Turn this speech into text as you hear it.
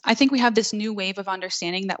I think we have this new wave of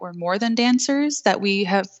understanding that we're more than dancers, that we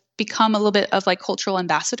have become a little bit of like cultural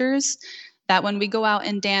ambassadors, that when we go out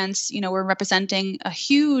and dance, we're representing a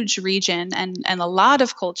huge region and a lot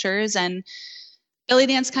of cultures, and belly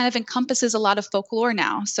dance kind of encompasses a lot of folklore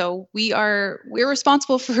now. So we're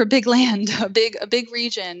responsible for a big land, a big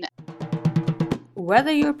region.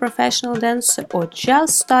 Whether you're a professional dancer or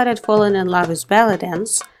just started falling in love with belly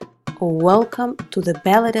dance, welcome to the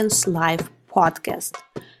Belly Dance Live podcast.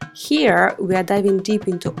 Here we are diving deep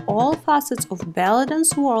into all facets of belly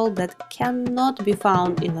dance world that cannot be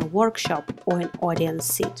found in a workshop or an audience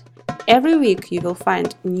seat. Every week you will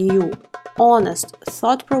find new, honest,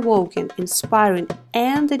 thought-provoking, inspiring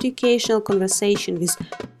and educational conversation with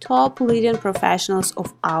top leading professionals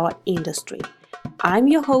of our industry. I'm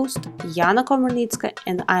your host, Yana Komarnitska,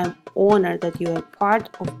 and I am honored that you are part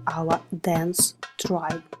of our dance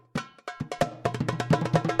tribe.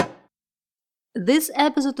 This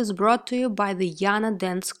episode is brought to you by the Yana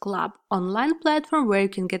Dance Club, online platform where you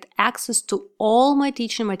can get access to all my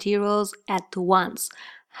teaching materials at once.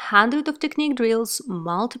 Hundreds of technique drills,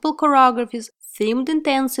 multiple choreographies, themed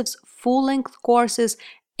intensives, full-length courses,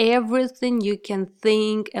 everything you can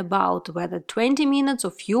think about, whether 20 minutes or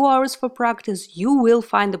few hours for practice, you will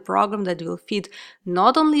find a program that will fit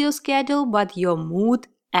not only your schedule but your mood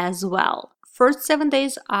as well. First 7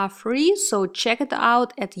 days are free, so check it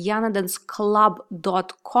out at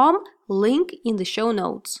yanadanceclub.com, link in the show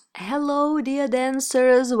notes. Hello dear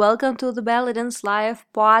dancers, welcome to the Belly Dance Live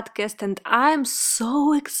podcast, and I'm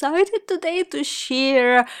so excited today to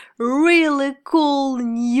share really cool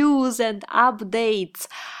news and updates.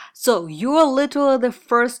 So you're literally the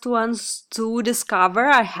first ones to discover.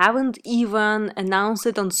 I haven't even announced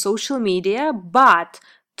it on social media, but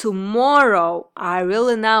tomorrow I will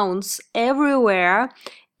announce everywhere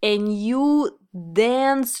a new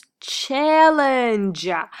dance challenge.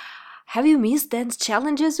 Have you missed dance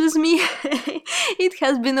challenges with me? It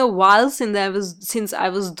has been a while since I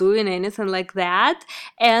was doing anything like that,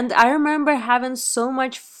 and I remember having so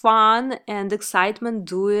much fun and excitement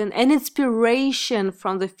doing, and inspiration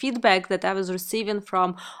from the feedback that I was receiving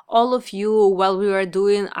from all of you while we were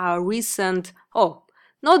doing our recent,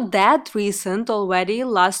 not that recent already,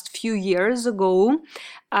 last few years ago,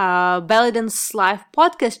 Belly Dance Live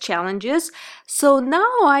podcast challenges. So now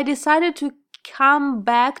I decided to come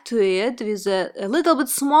back to it with a little bit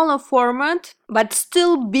smaller format, but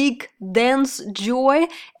still big dance joy,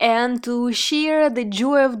 and to share the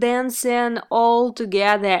joy of dancing all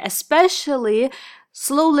together, especially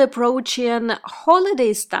slowly approaching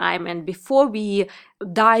holidays time. And before we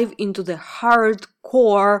dive into the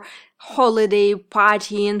hardcore holiday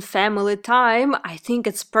partying family time, I think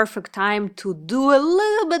it's perfect time to do a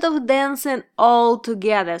little bit of dancing all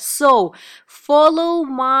together. So follow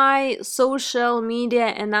my social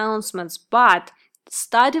media announcements, but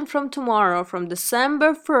starting from tomorrow, from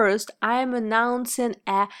December 1st, I am announcing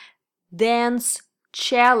a dance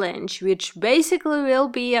challenge, which basically will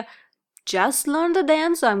be just learn the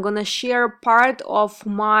dance. I'm gonna share part of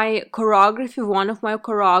my choreography, one of my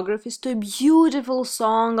choreographies, to a beautiful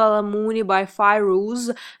song, Alla Mooney by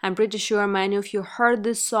Fairuz. I'm pretty sure many of you heard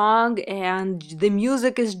this song, and the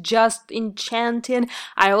music is just enchanting.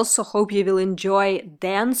 I also hope you will enjoy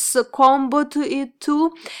dance combo to it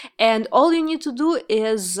too. And all you need to do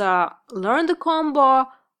is learn the combo,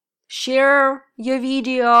 share your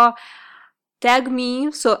video, tag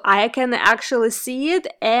me so I can actually see it,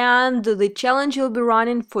 and the challenge will be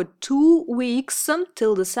running for 2 weeks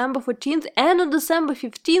till December 14th, and on December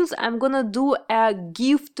 15th I'm gonna do a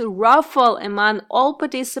gift raffle among all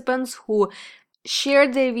participants who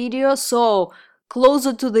shared their video. So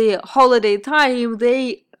closer to the holiday time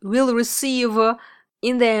they will receive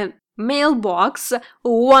in the mailbox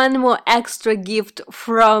one more extra gift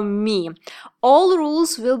from me. All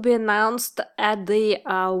rules will be announced at the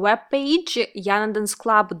webpage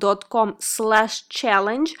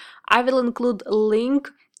yanadanceclub.com/challenge. I will include a link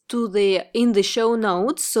in the show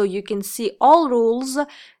notes, so you can see all rules.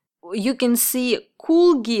 You can see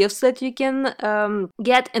cool gifts that you can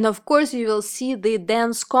get, and of course you will see the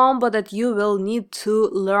dance combo that you will need to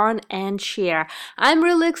learn and share. I'm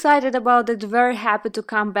really excited about it, very happy to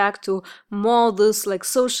come back to more this like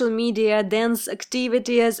social media dance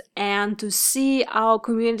activities, and to see our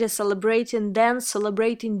community celebrating dance,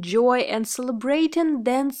 celebrating joy, and celebrating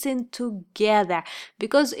dancing together,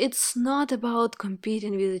 because it's not about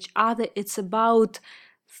competing with each other, it's about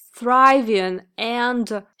thriving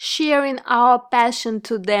and sharing our passion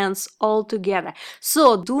to dance all together.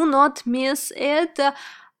 So do not miss it.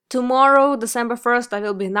 Tomorrow, December 1st, I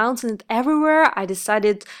will be announcing it everywhere. I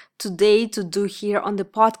decided today to do here on the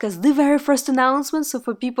podcast the very first announcement. So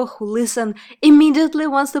for people who listen immediately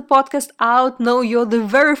once the podcast out, know you're the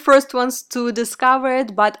very first ones to discover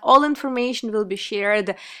it. But all information will be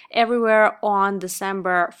shared everywhere on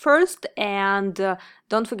December 1st. And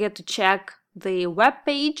don't forget to check the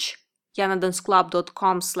webpage,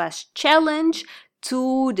 yanadanceclub.com/challenge,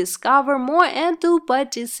 to discover more and to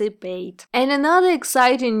participate. And another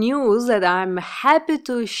exciting news that I'm happy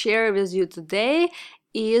to share with you today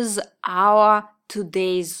is our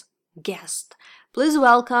today's guest. Please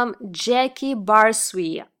welcome Jackie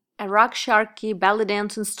Barswe, a Rakshaki belly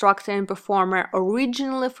dance instructor and performer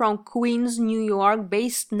originally from Queens, New York,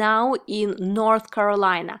 based now in North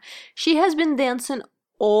Carolina. She has been dancing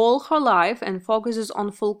all her life and focuses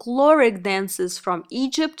on folkloric dances from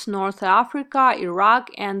Egypt, North Africa,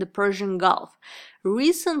 Iraq, and the Persian Gulf.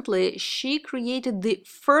 Recently, she created the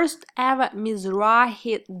first ever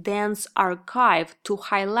Mizrahi dance archive to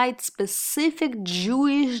highlight specific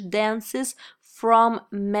Jewish dances from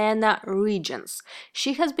MENA regions.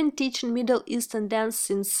 She has been teaching Middle Eastern dance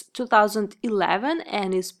since 2011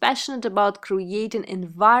 and is passionate about creating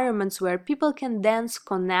environments where people can dance,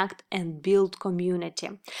 connect, and build community.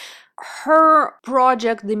 Her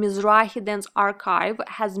project, the Mizrahi Dance Archive,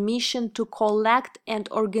 has mission to collect and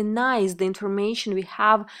organize the information we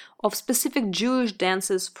have of specific Jewish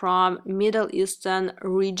dances from Middle Eastern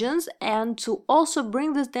regions and to also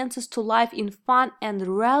bring these dances to life in fun and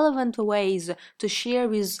relevant ways to share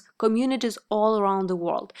with communities all around the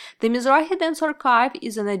world. The Mizrahi Dance Archive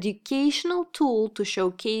is an educational tool to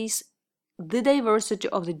showcase the diversity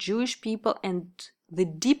of the Jewish people and the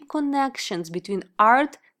deep connections between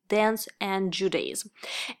art, dance, and Judaism.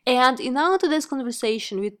 And in our today's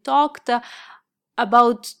conversation, we talked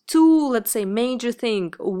about two, let's say, major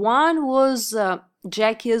things. One was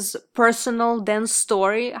Jackie's personal dance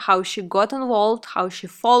story, how she got involved, how she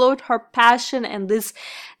followed her passion, and this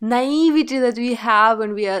naivety that we have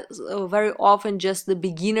when we are very often just the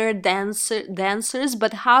beginner dancers,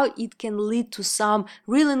 but how it can lead to some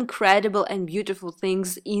really incredible and beautiful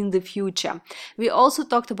things in the future. We also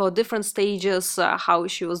talked about different stages, how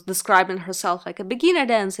she was describing herself like a beginner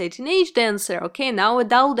dancer, a teenage dancer, okay, now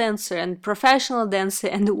adult dancer and professional dancer,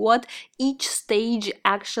 and what each stage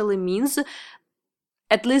actually means,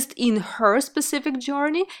 at least in her specific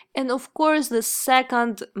journey. And of course, the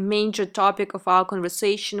second major topic of our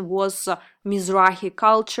conversation was Mizrahi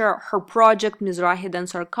culture, her project Mizrahi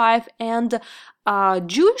Dance Archive, and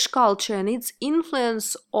Jewish culture and its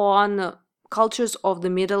influence on cultures of the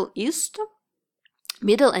Middle East,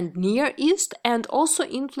 Middle and Near East, and also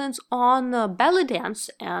influence on belly dance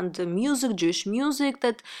and music, Jewish music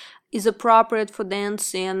that is appropriate for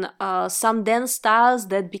dancing, some dance styles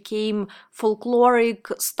that became folkloric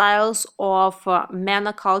styles of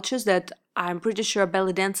MENA cultures that I'm pretty sure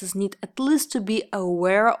belly dancers need at least to be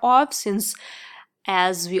aware of, since,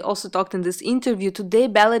 as we also talked in this interview, today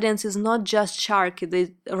belly dance is not just sharki,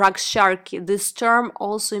 the Rakshaki. This term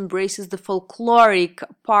also embraces the folkloric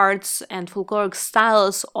parts and folkloric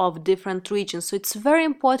styles of different regions. So it's very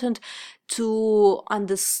important to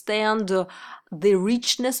understand the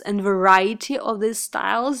richness and variety of these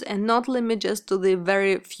styles and not limit just to the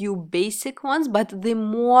very few basic ones, but the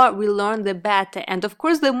more we learn, the better. And of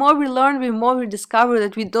course, the more we learn, the more we discover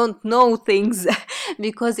that we don't know things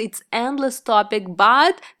because it's endless topic,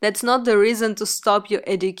 but that's not the reason to stop your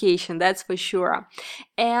education, that's for sure.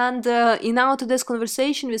 And in our today's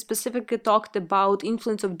conversation, we specifically talked about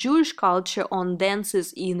influence of Jewish culture on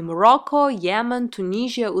dances in Morocco, Yemen,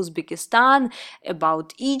 Tunisia, Uzbekistan,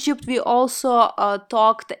 about Egypt we also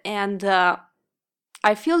talked, and I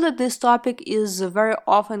feel that this topic is very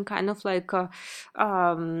often kind of like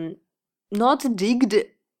not digged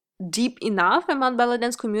deep enough among belly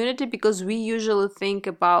dance community, because we usually think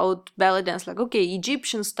about belly dance like, okay,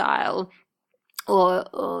 Egyptian style, or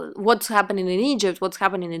what's happening in Egypt, what's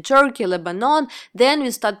happening in Turkey, Lebanon. Then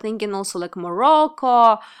we start thinking also like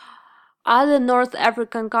Morocco, other North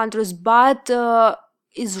African countries, but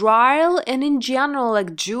Israel and in general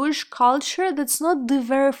like Jewish culture, that's not the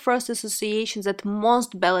very first associations that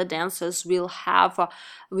most belly dancers will have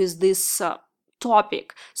with this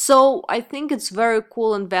topic. So I think it's very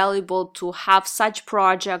cool and valuable to have such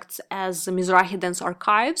projects as Mizrahi Dance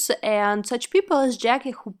Archives and such people as Jackie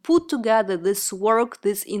who put together this work,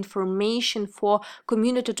 this information for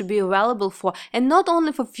community to be available for, and not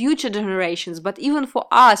only for future generations, but even for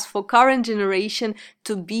us, for current generation,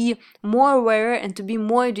 to be more aware and to be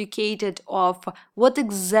more educated of what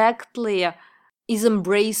exactly is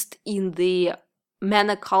embraced in the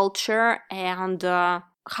MENA culture and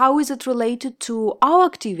how is it related to our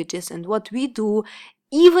activities and what we do,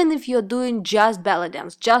 even if you're doing just belly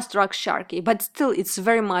dance, just Rakshaki, but still it's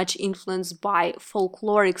very much influenced by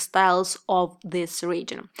folkloric styles of this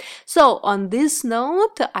region. So on this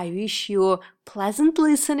note, I wish you pleasant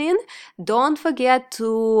listening. Don't forget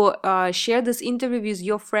to share this interview with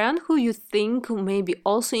your friend who you think may be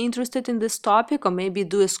also interested in this topic, or maybe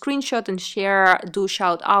do a screenshot and share, do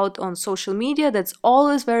shout out on social media. That's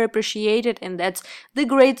always very appreciated, and that's the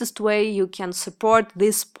greatest way you can support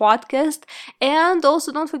this podcast. And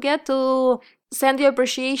also don't forget to send your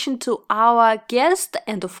appreciation to our guest,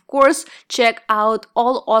 and of course check out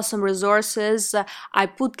all awesome resources. I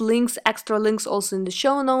put links, extra links also in the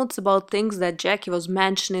show notes about things that Jackie was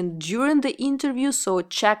mentioning during the interview, so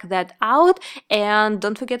check that out. And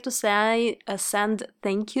don't forget to send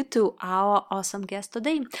thank you to our awesome guest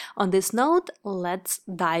today. On this note, let's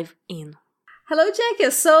dive in. Hello Jackie,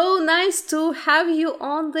 so nice to have you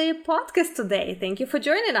on the podcast today. Thank you for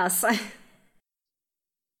joining us.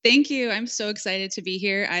 Thank you. I'm so excited to be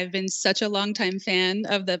here. I've been such a longtime fan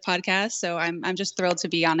of the podcast, so I'm just thrilled to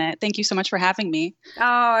be on it. Thank you so much for having me.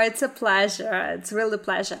 Oh, it's a pleasure. It's really a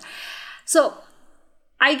pleasure. So,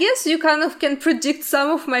 I guess you kind of can predict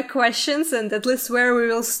some of my questions and at least where we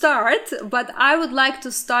will start, but I would like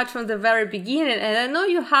to start from the very beginning. And I know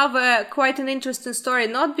you have quite an interesting story,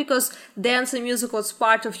 not because dance and music was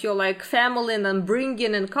part of your family and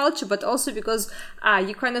upbringing and culture, but also because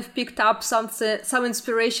you kind of picked up some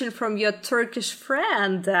inspiration from your Turkish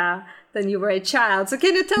friend when you were a child. So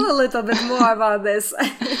can you tell a little bit more about this?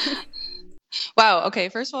 Wow. Okay.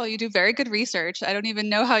 First of all, you do very good research. I don't even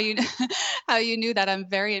know how you how you knew that. I'm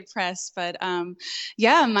very impressed. But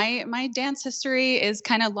yeah, my dance history is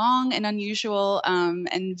kind of long and unusual,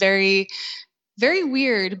 and very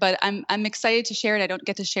weird. But I'm excited to share it. I don't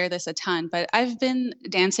get to share this a ton, but I've been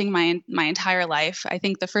dancing my entire life. I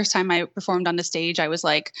think the first time I performed on the stage, I was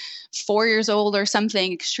like 4 years old or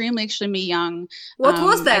something, extremely young. What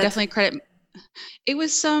was that? I definitely credit. It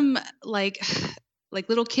was some like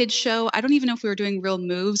little kids show. I don't even know if we were doing real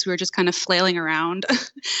moves. We were just kind of flailing around,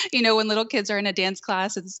 when little kids are in a dance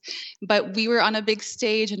class. But we were on a big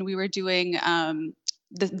stage and we were doing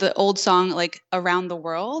the old song, like Around the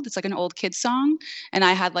World. It's like an old kid song. And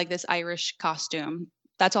I had like this Irish costume.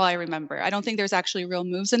 That's all I remember. I don't think there's actually real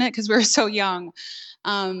moves in it because we were so young.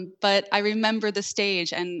 But I remember the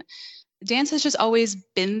stage, and dance has just always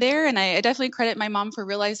been there. And I definitely credit my mom for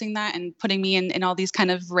realizing that and putting me in all these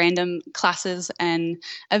kind of random classes and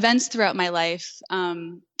events throughout my life.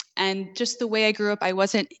 And just the way I grew up, I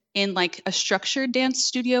wasn't in like a structured dance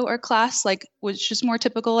studio or class, which is more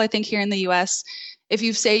typical, I think, here in the US. If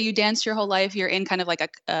you say you dance your whole life, you're in kind of like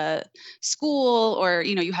a school, or,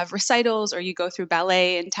 you have recitals, or you go through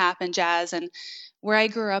ballet and tap and jazz. And where I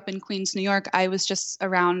grew up in Queens, New York, I was just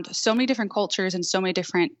around so many different cultures and so many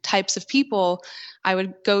different types of people. I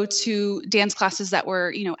would go to dance classes that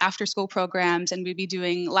were, after school programs, and we'd be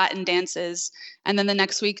doing Latin dances. And then the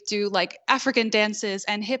next week do like African dances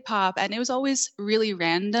and hip hop. And it was always really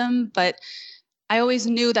random, but I always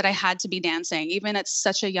knew that I had to be dancing. Even at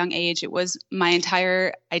such a young age, it was my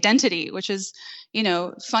entire identity, which is,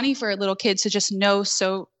 funny for little kids to just know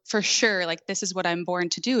so for sure, like, this is what I'm born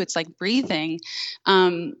to do. It's like breathing.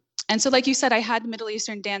 And so, like you said, I had Middle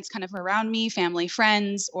Eastern dance kind of around me, family,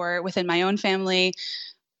 friends, or within my own family,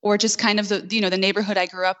 or just kind of the neighborhood I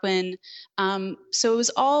grew up in. So it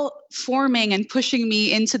was all forming and pushing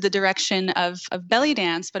me into the direction of belly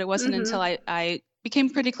dance. But it wasn't until I became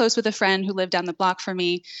pretty close with a friend who lived down the block from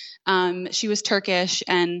me. She was Turkish,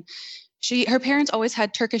 and her parents always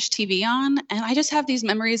had Turkish TV on. And I just have these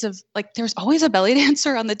memories of like, there's always a belly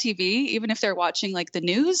dancer on the TV, even if they're watching like the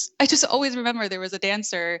news. I just always remember there was a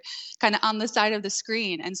dancer kind of on the side of the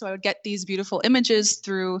screen. And so I would get these beautiful images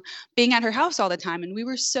through being at her house all the time. And we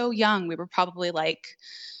were so young. We were probably like,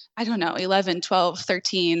 I don't know, 11, 12,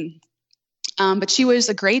 13. But she was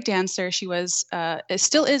a great dancer. She was,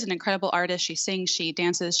 still is an incredible artist. She sings, she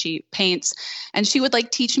dances, she paints, and she would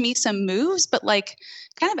like teach me some moves, but like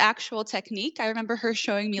kind of actual technique. I remember her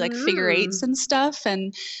showing me like figure eights and stuff.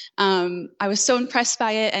 And I was so impressed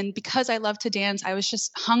by it. And because I love to dance, I was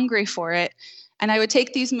just hungry for it. And I would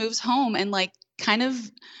take these moves home and like kind of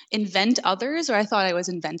invent others, or I thought I was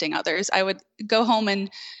inventing others. I would go home and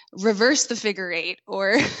reverse the figure eight,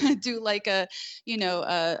 or do like a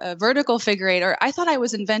vertical figure eight, or I thought I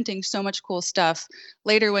was inventing so much cool stuff.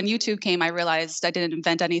 Later, when YouTube came, I realized I didn't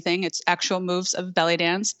invent anything. It's actual moves of belly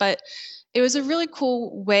dance. But it was a really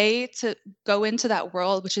cool way to go into that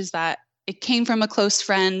world, which is that it came from a close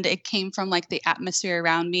friend. It came from like the atmosphere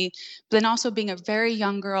around me, but then also being a very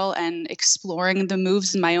young girl and exploring the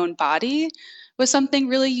moves in my own body was something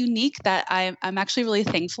really unique that I'm actually really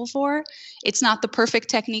thankful for. It's not the perfect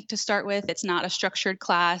technique to start with. It's not a structured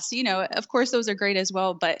class. Of course, those are great as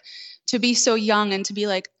well. But to be so young and to be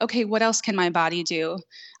like, okay, what else can my body do?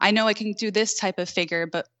 I know I can do this type of figure,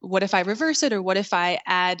 but what if I reverse it? Or what if I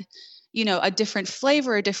add, a different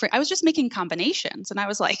flavor, I was just making combinations. And I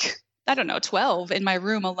was like, I don't know, 12 in my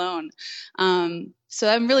room alone. So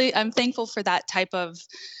I'm thankful for that type of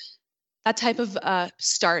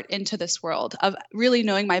start into this world of really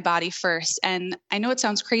knowing my body first. And I know it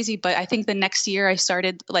sounds crazy, but I think the next year I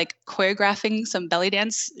started like choreographing some belly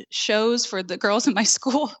dance shows for the girls in my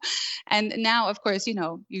school. And now, of course,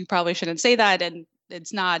 you probably shouldn't say that. And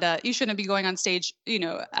it's not, you shouldn't be going on stage,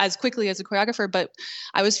 as quickly as a choreographer. But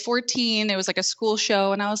I was 14, it was like a school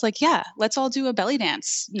show. And I was like, yeah, let's all do a belly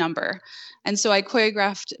dance number. And so I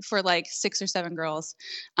choreographed for like 6 or 7 girls.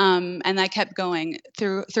 And I kept going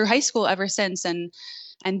through high school ever since, and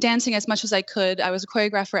dancing as much as I could. I was a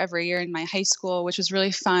choreographer every year in my high school, which was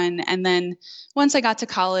really fun. And then once I got to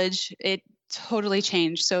college, it totally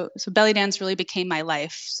changed. So belly dance really became my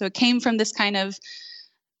life. So it came from this kind of,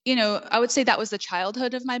 I would say that was the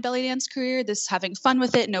childhood of my belly dance career, this having fun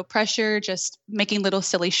with it, no pressure, just making little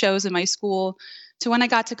silly shows in my school. To when I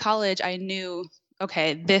got to college, I knew,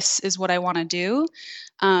 okay, this is what I want to do.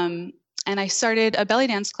 And I started a belly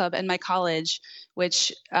dance club in my college,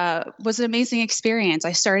 which was an amazing experience.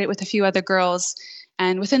 I started with a few other girls.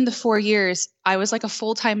 And within the 4 years, I was like a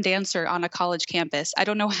full-time dancer on a college campus. I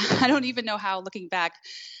don't even know how, looking back,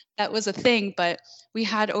 that was a thing, but we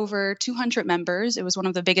had over 200 members. It was one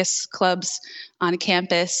of the biggest clubs on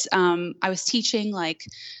campus. I was teaching like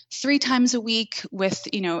 3 times a week with,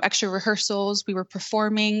 extra rehearsals. We were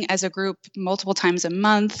performing as a group multiple times a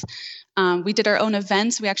month. We did our own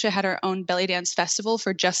events. We actually had our own belly dance festival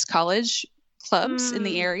for just college clubs in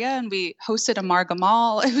the area, and we hosted a Mar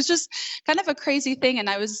Gamal. It was just kind of a crazy thing. And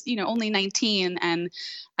I was, only 19, and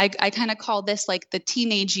I kind of call this like the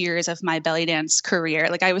teenage years of my belly dance career.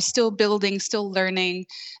 Like I was still building, still learning,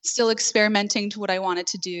 still experimenting to what I wanted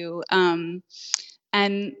to do. And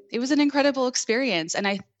it was an incredible experience. And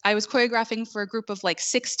I was choreographing for a group of like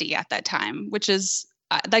 60 at that time, which is,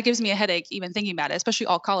 that gives me a headache even thinking about it, especially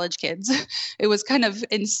all college kids. It was kind of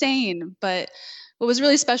insane. But what was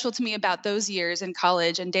really special to me about those years in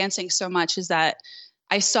college and dancing so much is that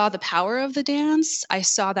I saw the power of the dance. I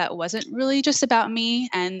saw that it wasn't really just about me,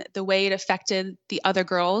 and the way it affected the other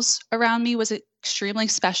girls around me was extremely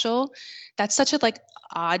special. That's such a like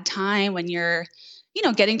odd time when you're,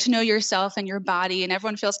 getting to know yourself and your body, and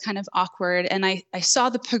everyone feels kind of awkward. And I saw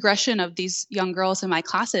the progression of these young girls in my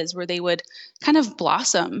classes where they would kind of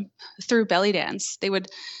blossom through belly dance. They would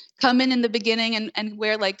come in the beginning and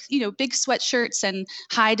wear like, big sweatshirts and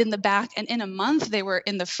hide in the back. And in a month, they were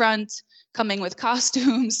in the front, coming with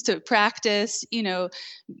costumes to practice,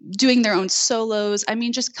 doing their own solos. I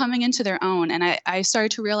mean, just coming into their own. And I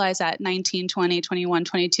started to realize at 19, 20, 21,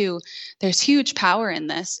 22, there's huge power in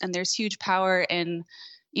this. And there's huge power in,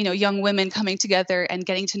 young women coming together and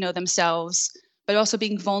getting to know themselves, but also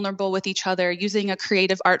being vulnerable with each other, using a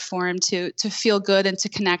creative art form to feel good and to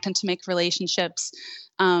connect and to make relationships.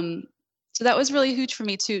 So that was really huge for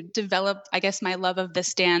me to develop, I guess, my love of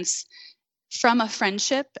this dance from a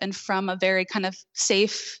friendship and from a very kind of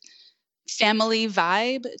safe family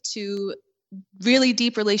vibe to really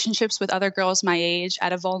deep relationships with other girls my age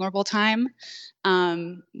at a vulnerable time,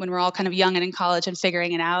 when we're all kind of young and in college and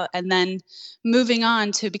figuring it out, and then moving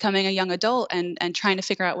on to becoming a young adult and trying to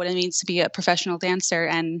figure out what it means to be a professional dancer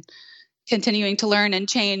and continuing to learn and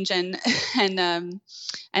change and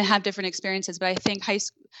have different experiences. But I think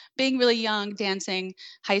being really young, dancing,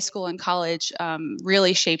 high school and college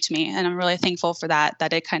really shaped me, and I'm really thankful for that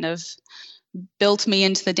it kind of built me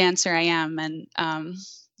into the dancer I am. And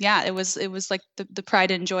it was like the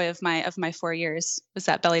pride and joy of my 4 years was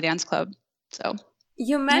that belly dance club. So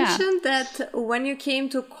you mentioned that when you came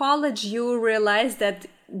to college, you realized that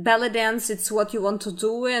belly dance, it's what you want to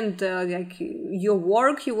do, and like your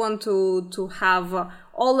work, you want to have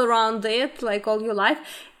all around it, like all your life.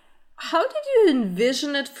 How did you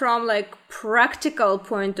envision it from like practical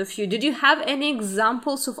point of view? Did you have any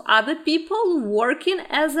examples of other people working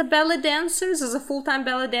as a belly dancers, as a full-time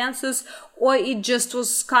belly dancers, or it just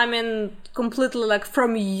was coming completely like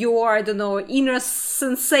from your, I don't know, inner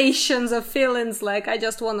sensations or feelings? Like, I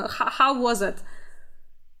just want to, how was it?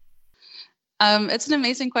 It's an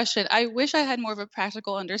amazing question. I wish I had more of a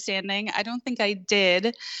practical understanding. I don't think I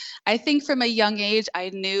did. I think from a young age, I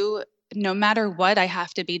knew no matter what, I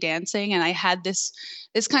have to be dancing. And I had this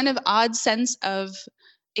kind of odd sense of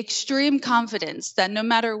extreme confidence that no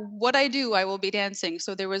matter what I do, I will be dancing.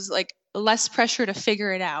 So there was like less pressure to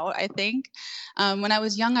figure it out, I think. When I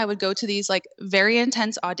was young, I would go to these like very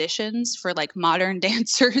intense auditions for like modern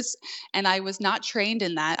dancers, and I was not trained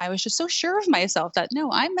in that. I was just so sure of myself that no,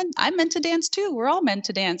 I'm meant to dance too. We're all meant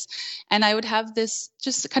to dance. And I would have this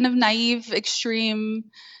just kind of naive, extreme,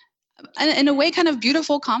 and in a way kind of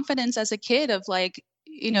beautiful confidence as a kid of like,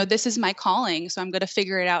 this is my calling, so I'm going to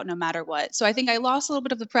figure it out no matter what. So I think I lost a little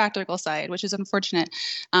bit of the practical side, which is unfortunate.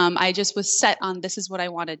 I just was set on this is what I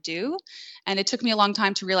want to do, and it took me a long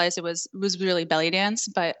time to realize it was really belly dance.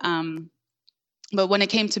 But when it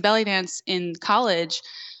came to belly dance in college,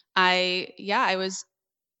 I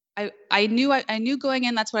knew going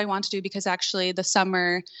in that's what I wanted to do, because actually the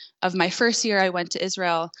summer of my first year I went to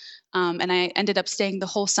Israel, and I ended up staying the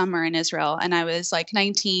whole summer in Israel, and I was like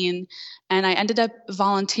 19, and I ended up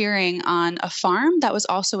volunteering on a farm that was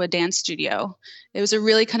also a dance studio. It was a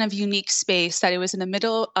really kind of unique space that it was in the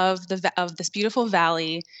middle of this beautiful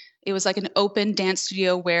valley. It was like an open dance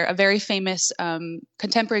studio where a very famous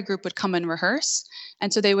contemporary group would come and rehearse.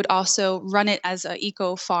 And so they would also run it as an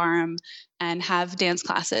eco farm and have dance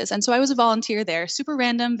classes. And so I was a volunteer there, super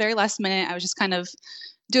random, very last minute. I was just kind of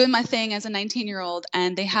doing my thing as a 19-year-old,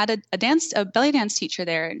 and they had a belly dance teacher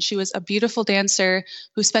there. And she was a beautiful dancer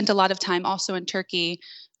who spent a lot of time also in Turkey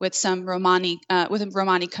with some Romani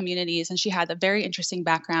communities. And she had a very interesting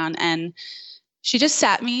background. And she just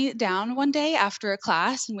sat me down one day after a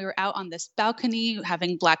class, and we were out on this balcony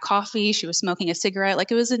having black coffee. She was smoking a cigarette.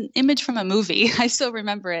 Like, it was an image from a movie. I still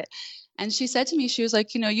remember it. And she said to me, she was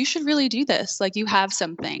like, you should really do this. Like, you have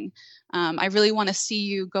something. I really want to see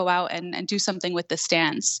you go out and do something with this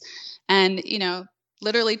dance. And,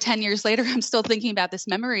 literally 10 years later, I'm still thinking about this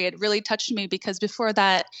memory. It really touched me, because before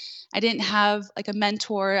that, I didn't have like a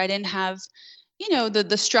mentor. I didn't have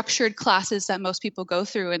the structured classes that most people go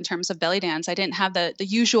through in terms of belly dance. I didn't have the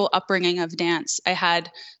usual upbringing of dance. I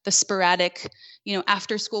had the sporadic,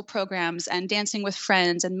 after school programs and dancing with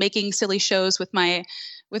friends and making silly shows with my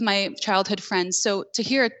childhood friends. So to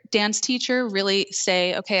hear a dance teacher really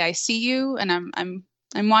say, "Okay, I see you, and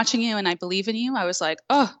I'm watching you, and I believe in you," I was like,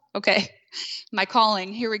 "Oh, okay, my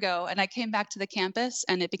calling, here we go." And I came back to the campus,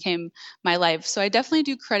 and it became my life. So I definitely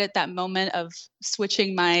do credit that moment of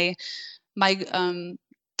switching my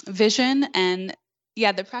vision. And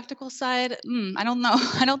yeah, the practical side, I don't know.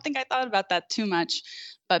 I don't think I thought about that too much,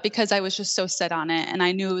 but because I was just so set on it, and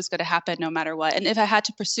I knew it was going to happen no matter what. And if I had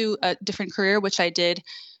to pursue a different career, which I did,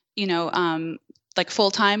 like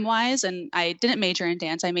full-time wise, and I didn't major in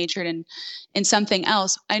dance, I majored in something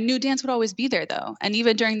else, I knew dance would always be there though. And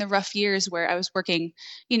even during the rough years where I was working,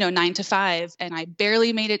 9 to 5, and I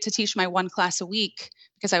barely made it to teach my one class a week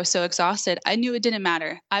because I was so exhausted, I knew it didn't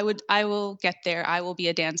matter. I will get there. I will be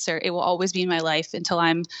a dancer. It will always be my life until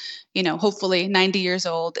I'm, hopefully 90 years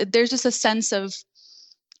old. There's just a sense of,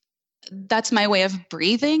 that's my way of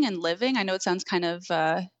breathing and living. I know it sounds kind of,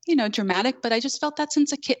 dramatic, but I just felt that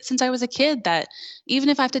since I was a kid, that even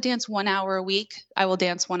if I have to dance 1 hour a week, I will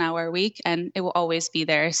dance 1 hour a week, and it will always be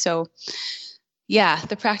there. So yeah,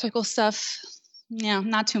 the practical stuff,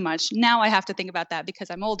 not too much. Now I have to think about that because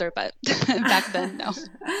I'm older, but back then, no.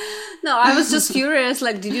 No, I was just curious,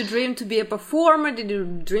 like, did you dream to be a performer? Did you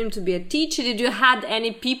dream to be a teacher? Did you had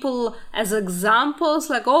any people as examples?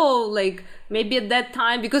 Like, maybe at that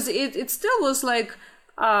time, because it still was like,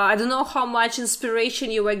 I don't know how much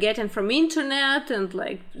inspiration you were getting from internet and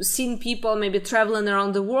like seeing people maybe traveling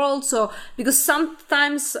around the world. So, because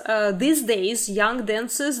sometimes these days, young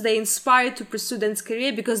dancers, they inspire to pursue dance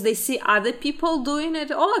career because they see other people doing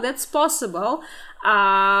it. Oh, that's possible.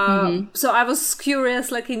 So I was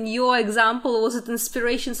curious, like in your example, was it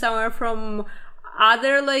inspiration somewhere from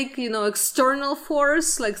other, like, external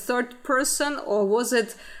force, like third person, or was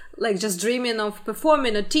it like just dreaming of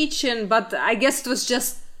performing or teaching? But I guess it was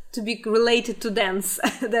just to be related to dance.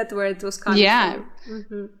 That's where it was coming from.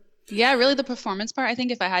 Mm-hmm. Yeah, really the performance part. I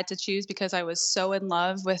think if I had to choose, because I was so in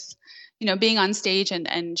love with, being on stage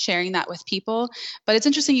and sharing that with people. But it's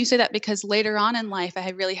interesting you say that, because later on in life,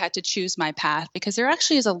 I really had to choose my path, because there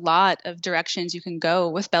actually is a lot of directions you can go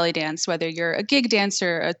with belly dance, whether you're a gig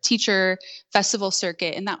dancer, a teacher, festival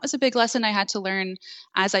circuit. And that was a big lesson I had to learn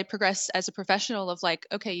as I progressed as a professional of like,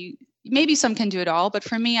 okay, maybe some can do it all, but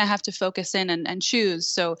for me, I have to focus in and choose.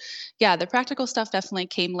 So yeah, the practical stuff definitely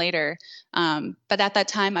came later. But at that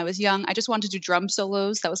time I was young. I just wanted to do drum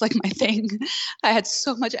solos. That was like my thing. I had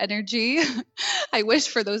so much energy. I wish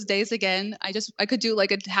for those days again. I could do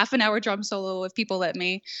like a half an hour drum solo if people let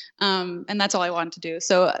me. And that's all I wanted to do.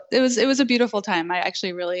 So it was a beautiful time. I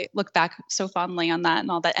actually really look back so fondly on that and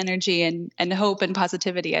all that energy and hope and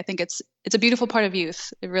positivity. I think it's a beautiful part of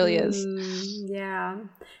youth. It really is. Yeah.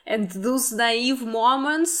 And those naive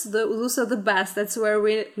moments, those are the best. That's where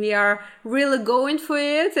we are really going for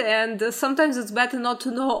it. And sometimes it's better not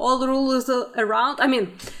to know all the rules around. I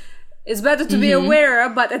mean, it's better to be aware,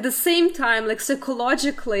 but at the same time, like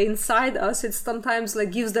psychologically inside us, it sometimes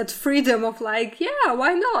like gives that freedom of like, yeah,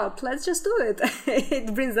 why not? Let's just do it.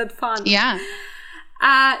 It brings that fun. Yeah.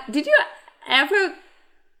 Did you ever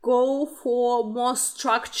go for more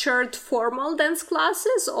structured formal dance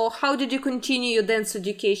classes, or how did you continue your dance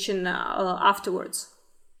education afterwards?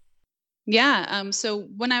 Yeah. So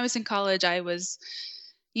when I was in college, I was,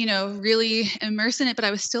 really immersed in it, but I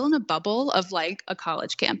was still in a bubble of like a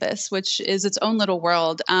college campus, which is its own little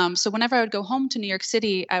world. So whenever I would go home to New York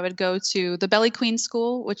City, I would go to the Belly Queen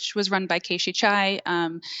School, which was run by Keishi Chai,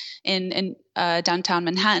 in downtown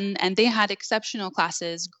Manhattan, and they had exceptional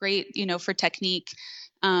classes, great, for technique.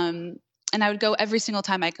 And I would go every single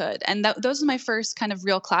time I could. And those are my first kind of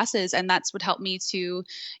real classes. And that's what helped me to,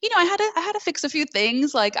 I had to fix a few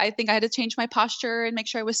things. Like I think I had to change my posture and make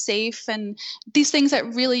sure I was safe, and these things that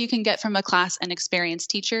really you can get from a class and experienced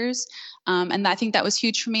teachers. And I think that was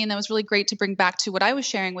huge for me. And that was really great to bring back to what I was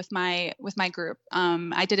sharing with my group.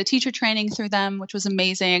 I did a teacher training through them, which was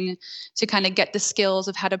amazing, to kind of get the skills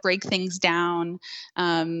of how to break things down,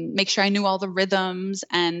 make sure I knew all the rhythms.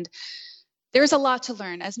 And there's a lot to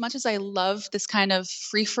learn. As much as I love this kind of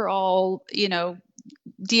free-for-all,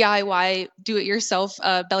 DIY, do-it-yourself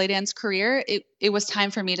belly dance career, it was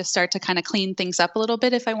time for me to start to kind of clean things up a little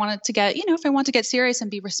bit if I wanted to get, if I want to get serious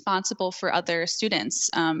and be responsible for other students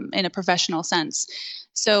in a professional sense.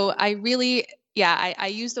 So I really, I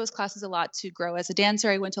used those classes a lot to grow as a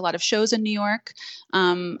dancer. I went to a lot of shows in New York.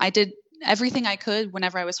 I did everything I could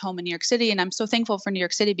whenever I was home in New York City. And I'm so thankful for New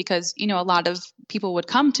York City because, a lot of people would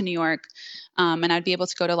come to New York, and I'd be able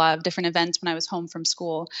to go to a lot of different events when I was home from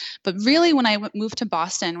school. But really, when I moved to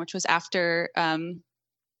Boston, which was after a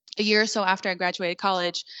year or so after I graduated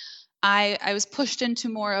college, I was pushed into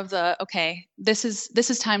more of the, okay, this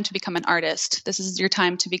is time to become an artist. This is your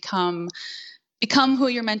time to become who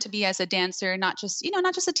you're meant to be as a dancer, not just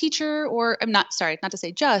a teacher, or I'm not to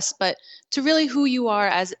say just, but to really who you are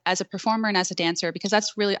as a performer and as a dancer, because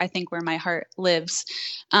that's really, I think, where my heart lives.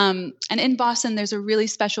 And in Boston, there's a really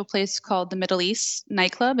special place called the Middle East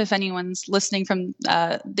Nightclub. If anyone's listening from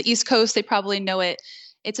the East Coast, they probably know it.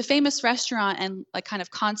 It's a famous restaurant and like kind of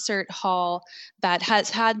concert hall that has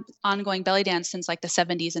had ongoing belly dance since like the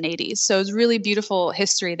 70s and 80s. So it's really beautiful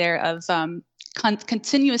history there of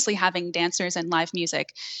continuously having dancers and live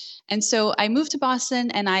music. And so I moved to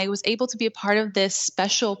Boston, and I was able to be a part of this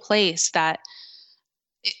special place that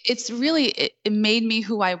it made me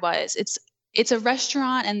who I was. It's a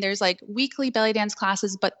restaurant, and there's like weekly belly dance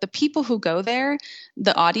classes, but the people who go there,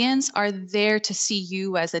 the audience, are there to see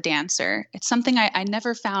you as a dancer. It's something I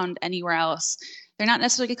never found anywhere else. They're not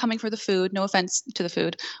necessarily coming for the food. No offense to the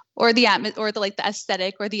food, or the the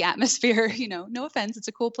aesthetic or the atmosphere. No offense. It's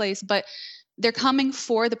a cool place, but they're coming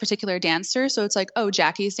for the particular dancer. So it's like, oh,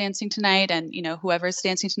 Jackie's dancing tonight, and whoever's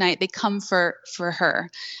dancing tonight, they come for her,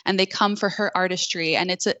 and they come for her artistry,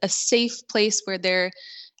 and it's a safe place where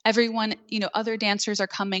everyone, other dancers are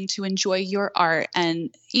coming to enjoy your art,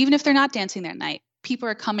 and even if they're not dancing that night, people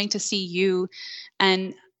are coming to see you.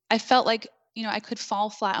 And I felt like I could fall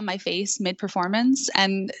flat on my face mid-performance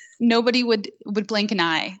and nobody would blink an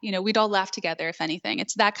eye. We'd all laugh together, if anything.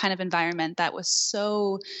 It's that kind of environment that was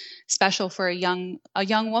so special for a young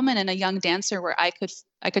woman and a young dancer, where I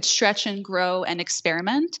could stretch and grow and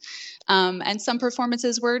experiment. And some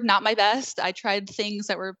performances were not my best. I tried things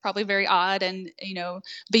that were probably very odd and,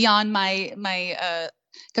 beyond my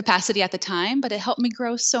capacity at the time, but it helped me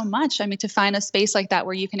grow so much. I mean, to find a space like that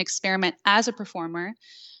where you can experiment as a performer.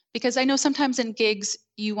 Because I know sometimes in gigs,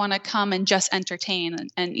 you want to come and just entertain,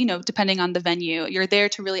 and depending on the venue, you're there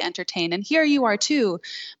to really entertain. And here you are too.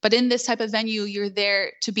 But in this type of venue, you're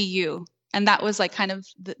there to be you. And that was like kind of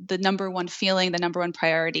the number one feeling, the number one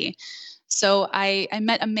priority. So I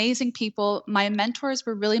met amazing people. My mentors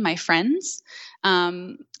were really my friends,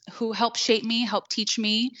 who helped shape me, helped teach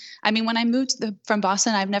me. I mean, when I moved from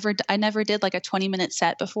Boston, I never did like a 20-minute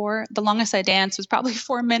set before. The longest I danced was probably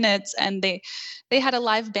 4 minutes, and they had a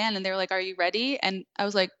live band, and they were like, "Are you ready?" And I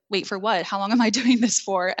was like, wait for what? How long am I doing this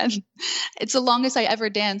for? And it's the longest I ever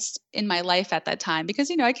danced in my life at that time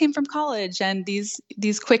because, I came from college and these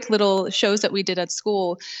quick little shows that we did at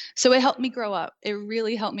school. So it helped me grow up. It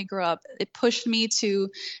really helped me grow up. It pushed me to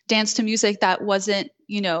dance to music that wasn't,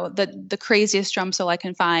 the craziest drum solo I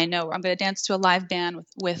can find. No, I'm going to dance to a live band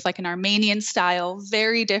with like an Armenian style,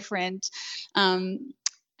 very different.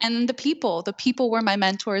 And the people were my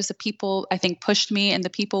mentors. The people, I think, pushed me, and the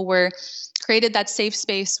people created that safe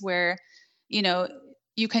space where,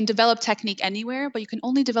 you can develop technique anywhere, but you can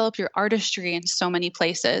only develop your artistry in so many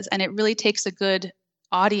places. And it really takes a good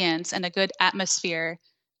audience and a good atmosphere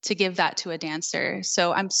to give that to a dancer.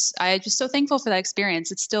 So I'm just so thankful for that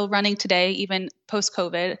experience. It's still running today, even post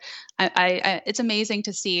COVID. It's amazing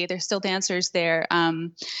to see there's still dancers there.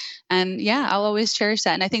 And yeah, I'll always cherish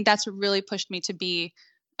that. And I think that's what really pushed me to be,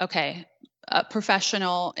 okay, a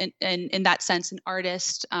professional in that sense, an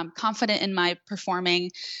artist, confident in my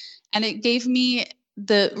performing. And it gave me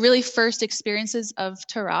the really first experiences of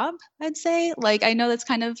Tarab, I'd say. Like, I know that's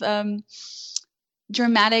kind of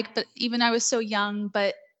dramatic, but even I was so young,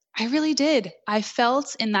 but I really did. I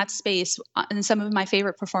felt in that space, in some of my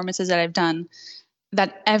favorite performances that I've done,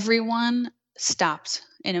 that everyone stopped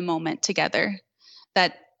in a moment together.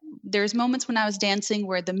 That there's moments when I was dancing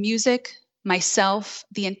where the music, myself,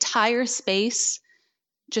 the entire space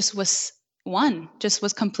just was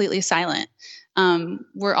completely silent.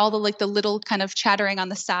 Where all the little kind of chattering on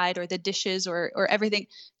the side or the dishes or everything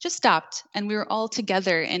just stopped. And we were all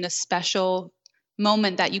together in a special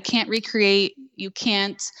moment that you can't recreate. You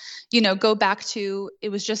can't, go back to. It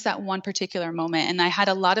was just that one particular moment. And I had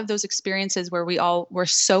a lot of those experiences where we all were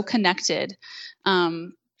so connected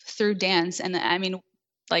through dance. And I mean,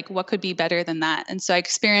 like, what could be better than that? And so I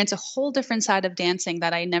experienced a whole different side of dancing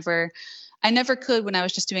that I never could when I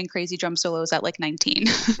was just doing crazy drum solos at like 19.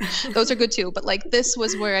 Those are good too, but like this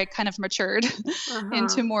was where I kind of matured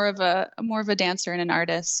into more of a dancer and an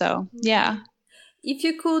artist. So yeah. If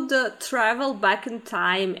you could travel back in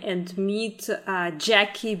time and meet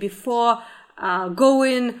Jackie before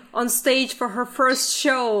going on stage for her first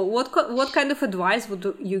show, what kind of advice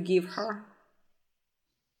would you give her?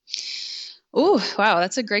 Oh, wow,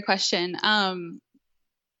 that's a great question.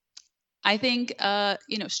 I think,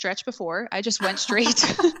 stretch before. I just went straight.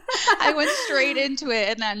 I went straight into it,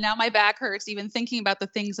 and then now my back hurts even thinking about the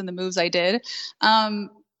things and the moves I did.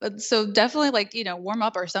 So definitely warm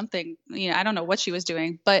up or something. I don't know what she was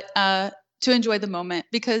doing, but to enjoy the moment,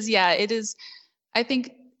 because it is. I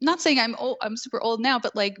think, not saying I'm super old now,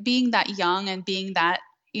 but like being that young and being that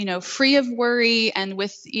free of worry and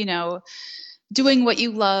with doing what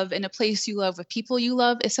you love in a place you love with people you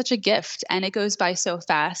love is such a gift, and it goes by so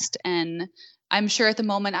fast. And I'm sure at the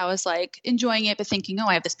moment I was like enjoying it, but thinking, oh,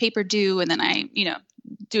 I have this paper due, and then I,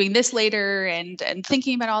 doing this later and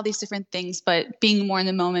thinking about all these different things, but being more in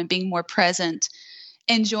the moment, being more present,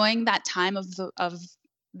 enjoying that time of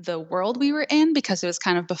the world we were in, because it was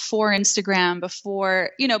kind of before Instagram,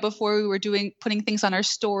 before we were putting things on our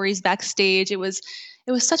stories backstage. It was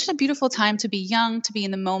such a beautiful time to be young, to be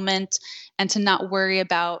in the moment, and to not worry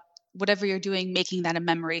about whatever you're doing, making that a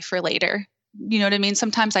memory for later. You know what I mean?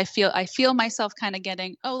 Sometimes I feel myself kind of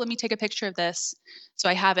getting, oh, let me take a picture of this so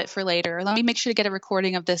I have it for later. Or let me make sure to get a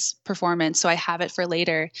recording of this performance so I have it for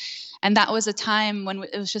later. And that was a time when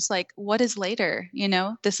it was just like, what is later?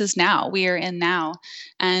 This is now. We are in now.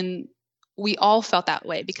 And we all felt that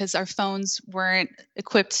way because our phones weren't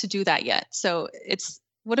equipped to do that yet. So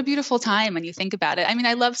what a beautiful time when you think about it. I mean,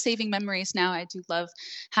 I love saving memories now. I do love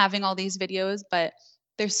having all these videos, but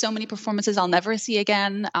there's so many performances I'll never see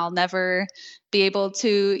again. I'll never be able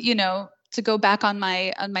to, to go back on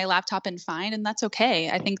my laptop and find, and that's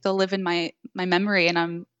okay. I think they'll live in my memory, and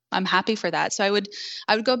I'm happy for that. So I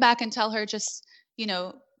would go back and tell her, just,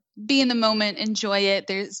 be in the moment, enjoy it.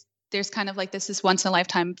 There's kind of like this once in a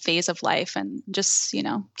lifetime phase of life, and just,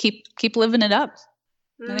 keep living it up.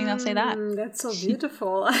 I think I'll say that. That's so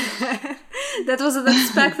beautiful. That was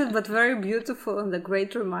unexpected, but very beautiful, and a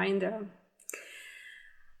great reminder.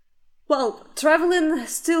 Well, traveling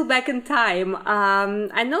still back in time,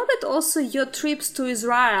 I know that also your trips to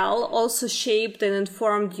Israel also shaped and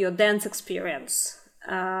informed your dance experience.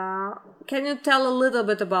 Can you tell a little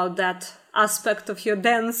bit about that aspect of your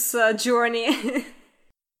dance journey?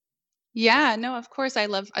 Yeah, no, of course. I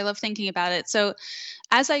love thinking about it. So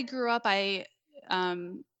as I grew up, I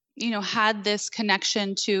had this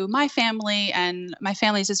connection to my family, and my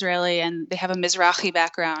family's Israeli, and they have a Mizrahi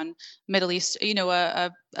background, Middle East,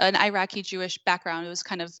 an Iraqi Jewish background. It was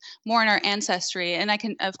kind of more in our ancestry, and I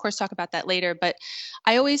can, of course, talk about that later. But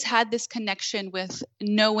I always had this connection with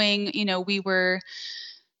knowing, we were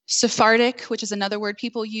Sephardic, which is another word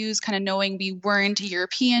people use, kind of knowing we weren't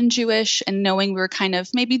European Jewish and knowing we were kind of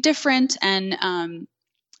maybe different, and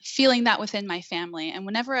feeling that within my family. And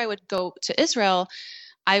whenever I would go to Israel,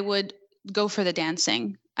 I would go for the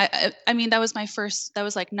dancing. I mean, that was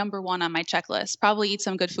like number one on my checklist. Probably eat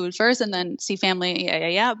some good food first and then see family.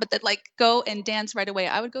 Yeah. But then like go and dance right away.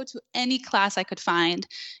 I would go to any class I could find,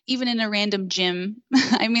 even in a random gym.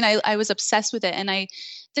 I mean, I was obsessed with it, and I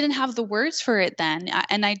didn't have the words for it then.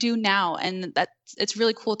 And I do now. And it's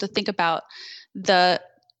really cool to think about the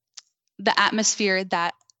atmosphere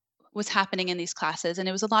that was happening in these classes. And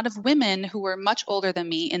it was a lot of women who were much older than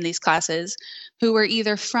me in these classes, who were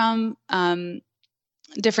either from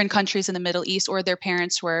different countries in the Middle East, or their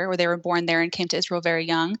parents were, or they were born there and came to Israel very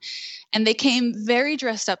young. And they came very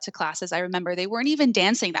dressed up to classes. I remember they weren't even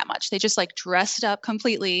dancing that much. They just like dressed up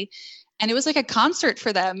completely. And it was like a concert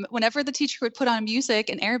for them. Whenever the teacher would put on music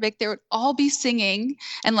in Arabic, they would all be singing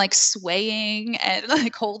and like swaying and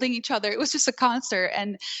like holding each other. It was just a concert.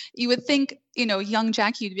 And you would think, young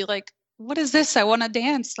Jackie, you'd be like, what is this? I want to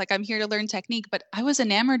dance. Like, I'm here to learn technique. But I was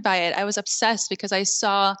enamored by it. I was obsessed because I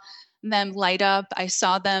saw them light up. I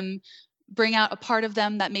saw them bring out a part of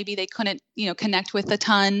them that maybe they couldn't, connect with a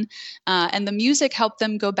ton. And the music helped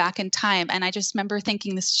them go back in time. And I just remember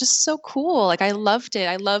thinking, this is just so cool. Like, I loved it.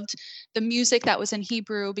 I loved the music that was in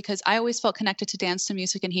Hebrew, because I always felt connected to dance to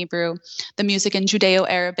music in Hebrew, the music in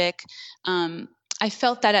Judeo-Arabic. I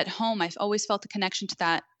felt that at home. I've always felt the connection to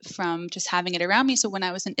that from just having it around me. So when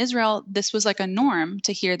I was in Israel, this was like a norm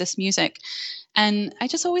to hear this music. And I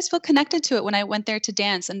just always felt connected to it when I went there to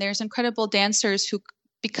dance. And there's incredible dancers who,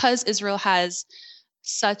 because Israel has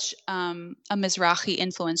such a Mizrahi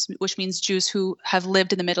influence, which means Jews who have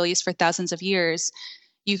lived in the Middle East for thousands of years,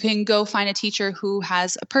 you can go find a teacher who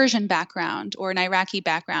has a Persian background or an Iraqi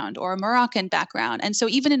background or a Moroccan background. And so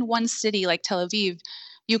even in one city like Tel Aviv,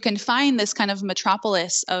 you can find this kind of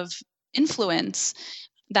metropolis of influence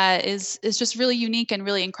that is just really unique and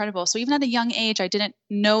really incredible. So even at a young age, I didn't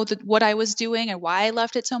know what I was doing and why I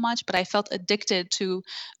loved it so much, but I felt addicted to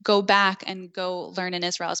go back and go learn in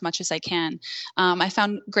Israel as much as I can. I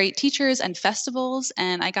found great teachers and festivals,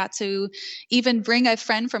 and I got to even bring a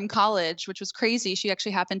friend from college, which was crazy. She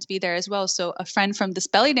actually happened to be there as well. So a friend from this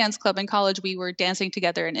belly dance club in college, we were dancing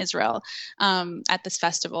together in Israel at this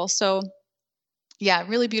festival. So yeah,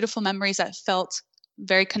 really beautiful memories that felt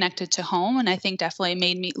very connected to home, and I think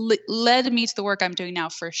definitely led me to the work I'm doing now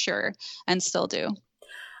for sure, and still do.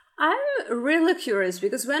 I'm really curious,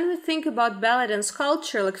 because when we think about belly dance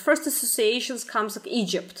culture, like first associations comes like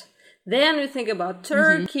Egypt, then we think about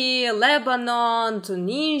Turkey, Lebanon,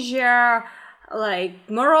 Tunisia, like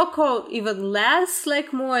Morocco, even less,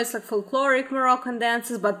 like more it's like folkloric Moroccan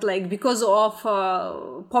dances, but like because of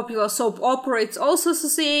popular soap opera, it's also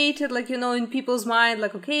associated, like, in people's mind,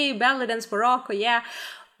 like, okay, ballet dance, Morocco, yeah.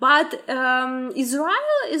 But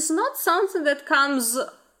Israel is not something that comes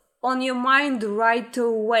on your mind right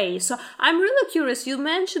away. So I'm really curious. You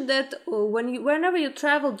mentioned that whenever you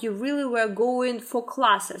traveled, you really were going for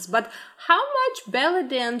classes. But how much belly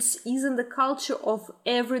dance is in the culture of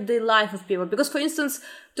everyday life of people? Because, for instance,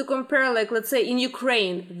 to compare, like, let's say in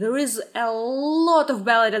Ukraine, there is a lot of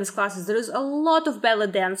belly dance classes. There is a lot of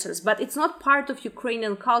belly dancers, but it's not part of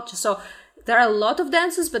Ukrainian culture. So there are a lot of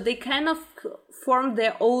dancers, but they kind of form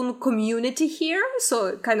their own community here,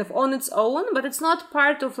 so kind of on its own, but it's not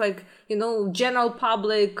part of, like, general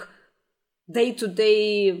public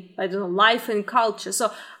day-to-day, I don't know, life and culture.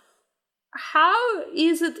 So how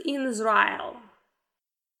is it in Israel?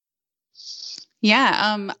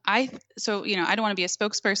 Yeah, I don't want to be a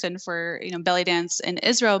spokesperson for, belly dance in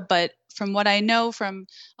Israel, but from what I know from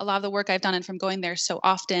a lot of the work I've done and from going there so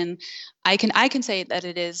often, I can say that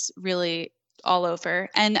it is really all over.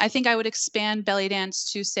 And I think I would expand belly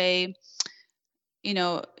dance to say,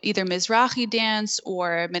 either Mizrahi dance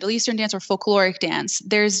or Middle Eastern dance or folkloric dance.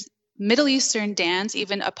 There's Middle Eastern dance,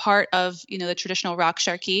 even a part of, the traditional rock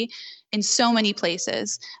sharki, in so many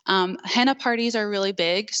places. Henna parties are really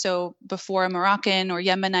big. So before a Moroccan or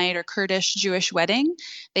Yemenite or Kurdish Jewish wedding,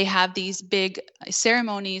 they have these big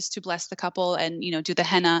ceremonies to bless the couple and, do the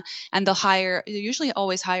henna, and they usually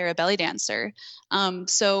always hire a belly dancer.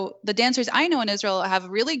 So the dancers I know in Israel have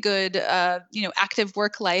really good, active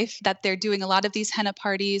work life, that they're doing a lot of these henna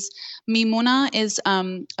parties. Mimuna is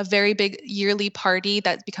a very big yearly party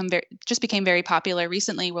that became very popular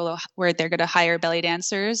recently, where they're going to hire belly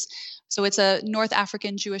dancers. So it's a North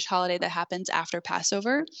African Jewish holiday that happens after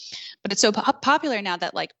Passover, but it's so popular now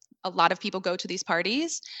that like a lot of people go to these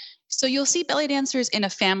parties. So you'll see belly dancers in a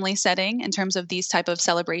family setting in terms of these type of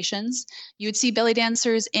celebrations. You would see belly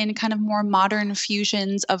dancers in kind of more modern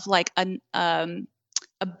fusions of like a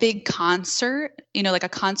a big concert, like a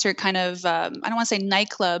concert kind of, I don't want to say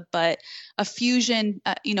nightclub, but a fusion,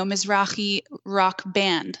 Mizrahi rock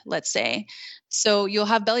band, let's say. So you'll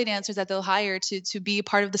have belly dancers that they'll hire to be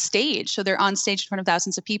part of the stage. So they're on stage in front of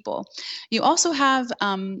thousands of people. You also have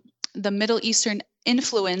the Middle Eastern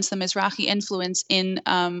influence, the Mizrahi influence in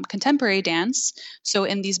contemporary dance. So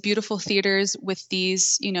in these beautiful theaters with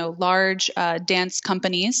these, large dance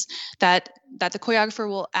companies that the choreographer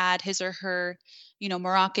will add his or her,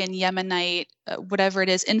 Moroccan, Yemenite, whatever it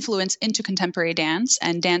is, influence into contemporary dance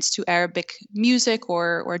and dance to Arabic music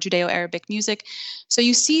or Judeo-Arabic music. So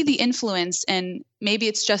you see the influence, and maybe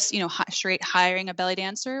it's just, straight hiring a belly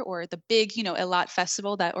dancer, or the big, Eilat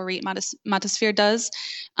festival that Orit Matasphere does.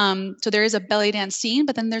 So there is a belly dance scene,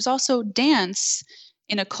 but then there's also dance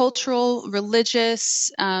in a cultural,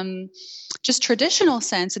 religious, just traditional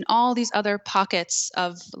sense in all these other pockets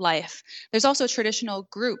of life. There's also traditional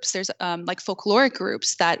groups. There's like folkloric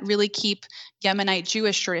groups that really keep Yemenite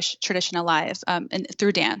Jewish tradition alive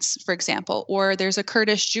through dance, for example. Or there's a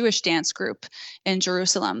Kurdish Jewish dance group in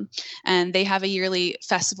Jerusalem, and they have a yearly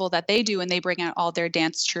festival that they do, and they bring out all their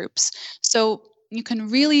dance troops. So you can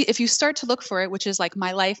really, if you start to look for it, which is like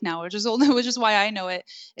my life now, which is why I know it,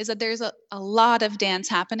 is that there's a lot of dance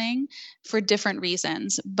happening for different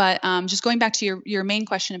reasons. But just going back to your main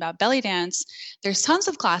question about belly dance, there's tons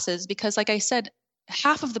of classes because, like I said,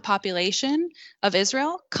 half of the population of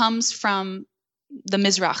Israel comes from the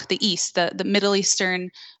Mizrach, the East, the Middle Eastern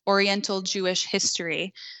Oriental Jewish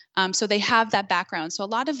history. So they have that background. So a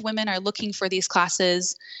lot of women are looking for these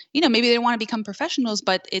classes. Maybe they don't want to become professionals,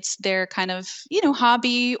 but it's their kind of,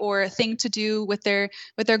 hobby or thing to do with their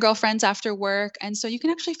girlfriends after work. And so you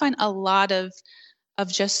can actually find a lot of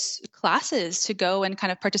just classes to go and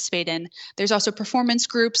kind of participate in. There's also performance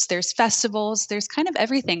groups, there's festivals, there's kind of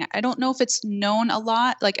everything. I don't know if it's known a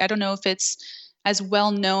lot. Like, I don't know if it's as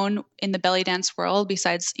well known in the belly dance world,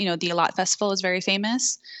 besides, the Eilat Festival is very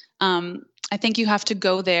famous. I think you have to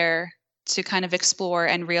go there to kind of explore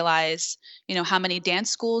and realize, how many dance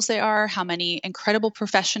schools there are, how many incredible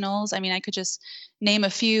professionals. I mean, I could just name a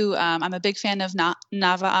few. I'm a big fan of Nava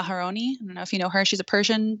Aharoni. I don't know if you know her. She's a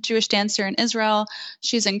Persian Jewish dancer in Israel.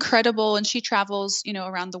 She's incredible, and she travels,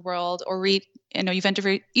 around the world. Or you've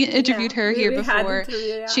interviewed her here before.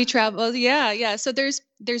 Yeah. She travels. Yeah. So there's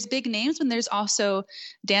big names, and there's also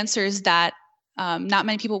dancers that not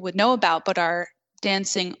many people would know about, but are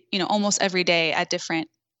dancing, almost every day at different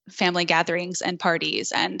family gatherings and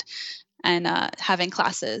parties and having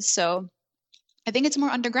classes. So I think it's more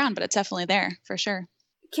underground, but it's definitely there for sure.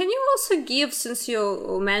 Can you also give, since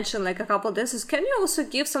you mentioned like a couple of dances, can you also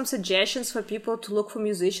give some suggestions for people to look for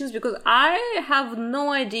musicians? Because I have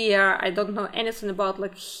no idea, I don't know anything about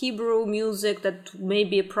like Hebrew music that may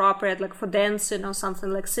be appropriate like for dancing or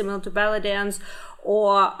something like similar to belly dance,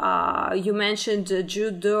 or you mentioned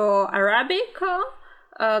Judeo-Arabic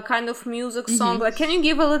kind of music song. Like, can you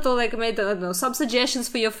give a little, like, maybe, I don't know, some suggestions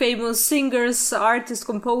for your famous singers, artists,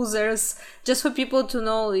 composers, just for people to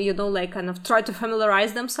know, like, kind of try to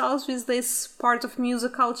familiarize themselves with this part of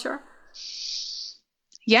music culture?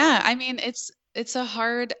 Yeah, I mean, it's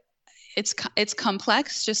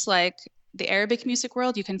complex, just like the Arabic music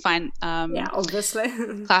world. You can find obviously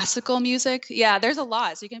classical music. Yeah, there's a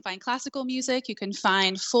lot. So you can find classical music, you can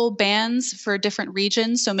find full bands for different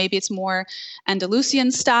regions. So maybe it's more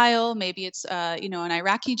Andalusian style, maybe it's an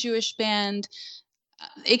Iraqi Jewish band.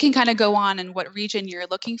 It can kind of go on in what region you're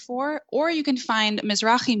looking for. Or you can find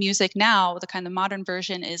Mizrahi music now. The kind of modern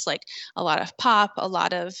version is like a lot of pop, a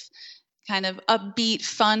lot of kind of upbeat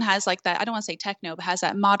fun, has like that, I don't want to say techno, but has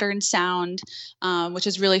that modern sound, which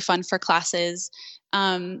is really fun for classes.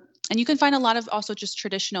 And you can find a lot of also just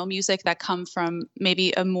traditional music that come from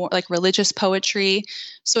maybe a more like religious poetry.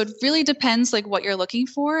 So it really depends like what you're looking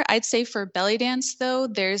for. I'd say for belly dance though,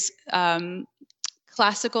 there's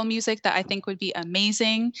classical music that I think would be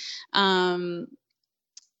amazing.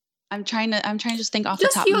 I'm trying to just think off the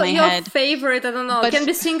top of my head. Your favorite, I don't know, it can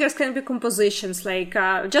be singers, can be compositions, like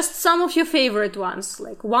just some of your favorite ones,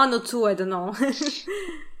 like one or two, I don't know.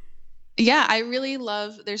 Yeah, I really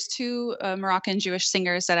love, there's two Moroccan Jewish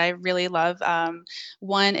singers that I really love.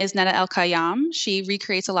 One is Neda El Kayam. She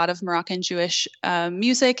recreates a lot of Moroccan Jewish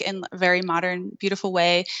music in a very modern, beautiful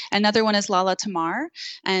way. Another one is Lala Tamar,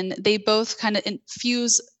 and they both kind of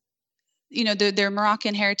infuse their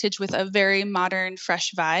Moroccan heritage with a very modern,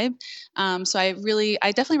 fresh vibe. So I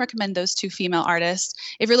definitely recommend those two female artists.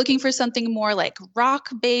 If you're looking for something more like rock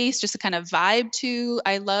based, just a kind of vibe to,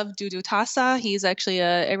 I love Dudu Tassa. He's actually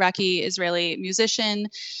a Iraqi Israeli musician.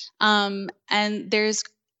 And there's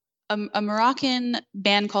a Moroccan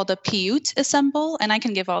band called the Piyut assemble, and I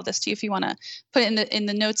can give all this to you if you want to put it in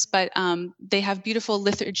the notes. But they have beautiful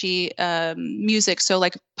liturgy music, so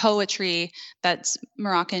like poetry that's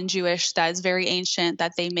Moroccan Jewish, that is very ancient,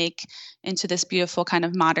 that they make into this beautiful kind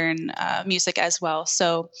of modern music as well.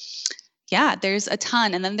 So yeah, there's a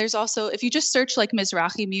ton. And then there's also, if you just search like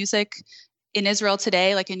Mizrahi music in Israel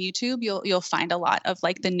today, like in YouTube, you'll find a lot of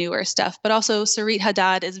like the newer stuff. But also Sarit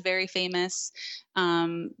Haddad is very famous.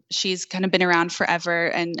 She's kind of been around forever,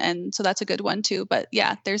 and so that's a good one too. But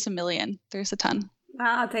yeah, there's a million. There's a ton.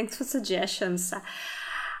 Thanks for suggestions.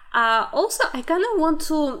 Also, I kind of want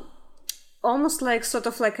to almost like sort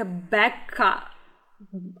of like a backup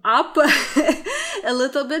up a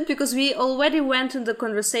little bit, because we already went in the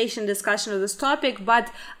discussion of this topic,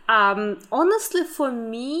 but honestly for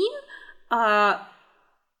me,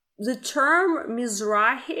 the term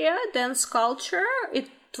Mizrahi dance culture, it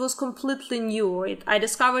was completely new. I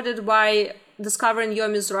discovered it by discovering your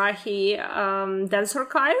Mizrahi dance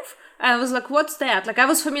archive. I was like, what's that? Like, I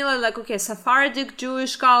was familiar, like, okay, Sephardic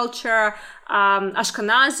Jewish culture,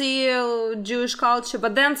 Ashkenazi Jewish culture,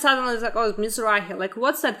 but then suddenly it's like, oh, Mizrahi, like,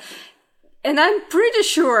 what's that? And I'm pretty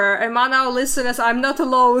sure among our listeners, I'm not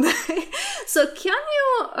alone. So can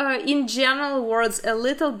you, in general words, a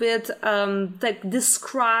little bit, like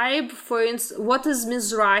describe, for instance, what is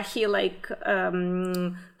Mizrahi, like,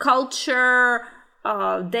 culture,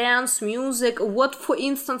 dance, music? What, for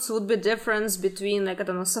instance, would be difference between, like, I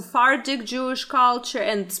don't know, Sephardic Jewish culture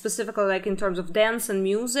and specifically, like, in terms of dance and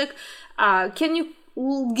music? Can you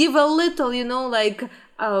give a little, like,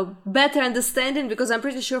 better understanding? Because I'm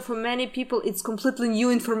pretty sure for many people it's completely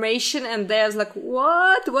new information, and there's like,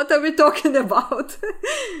 what are we talking about?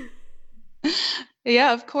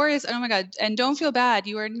 Yeah, of course. Oh my God. And don't feel bad.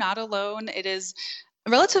 You are not alone. It is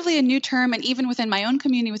relatively a new term, and even within my own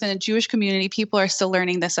community, within a Jewish community, people are still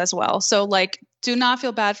learning this as well. So like, do not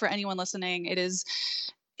feel bad for anyone listening. It is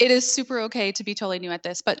super okay to be totally new at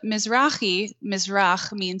this. But Mizrahi,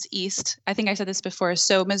 Mizrach means east. I think I said this before.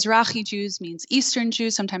 So Mizrahi Jews means Eastern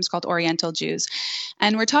Jews, sometimes called Oriental Jews.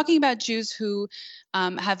 And we're talking about Jews who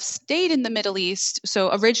have stayed in the Middle East. So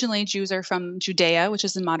originally Jews are from Judea, which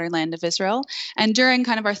is the modern land of Israel. And during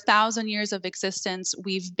kind of our 1,000 years of existence,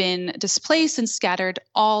 we've been displaced and scattered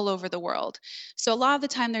all over the world. So a lot of the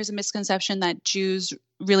time there's a misconception that Jews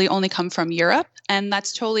really only come from Europe. And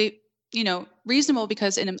that's totally reasonable,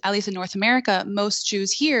 because at least in North America, most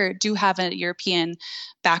Jews here do have a European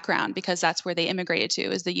background, because that's where they immigrated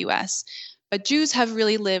to, is the US. But Jews have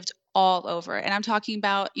really lived all over. And I'm talking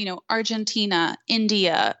about, Argentina,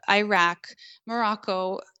 India, Iraq,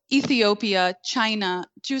 Morocco, Ethiopia, China.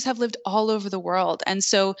 Jews have lived all over the world. And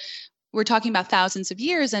so we're talking about thousands of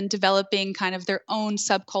years and developing kind of their own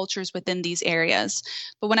subcultures within these areas.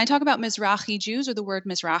 But when I talk about Mizrahi Jews, or the word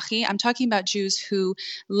Mizrahi, I'm talking about Jews who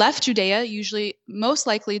left Judea, usually most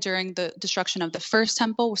likely during the destruction of the first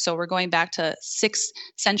temple. So we're going back to 6th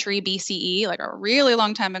century BCE, like a really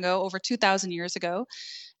long time ago, over 2,000 years ago.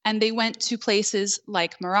 And they went to places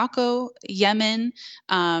like Morocco, Yemen,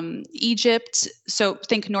 Egypt. So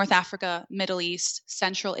think North Africa, Middle East,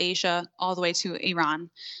 Central Asia, all the way to Iran.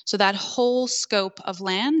 So that whole scope of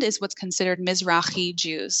land is what's considered Mizrahi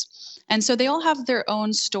Jews. And so they all have their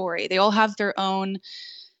own story. They all have their own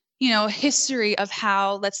history of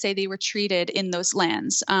how, let's say, they were treated in those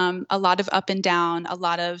lands. A lot of up and down, a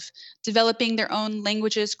lot of developing their own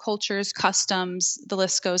languages, cultures, customs, the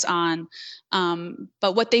list goes on.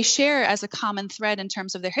 But what they share as a common thread in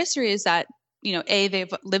terms of their history is that, A,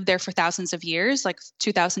 they've lived there for thousands of years, like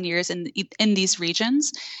 2,000 years in these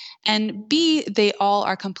regions. And B, they all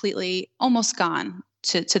are completely almost gone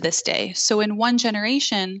to this day. So in one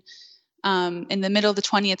generation, in the middle of the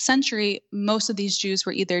 20th century, most of these Jews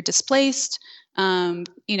were either displaced,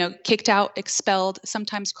 kicked out, expelled,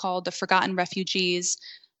 sometimes called the forgotten refugees.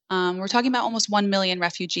 We're talking about almost 1 million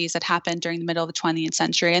refugees that happened during the middle of the 20th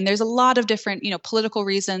century. And there's a lot of different, political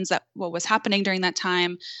reasons that what was happening during that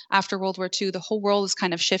time. After World War II, the whole world was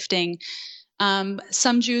kind of shifting.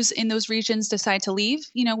 Some Jews in those regions decided to leave,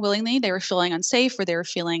 willingly. They were feeling unsafe, or they were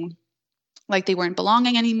feeling like they weren't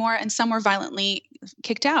belonging anymore, and some were violently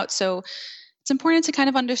kicked out. So it's important to kind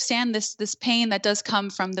of understand this pain that does come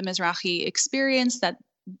from the Mizrahi experience, that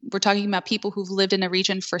we're talking about people who've lived in a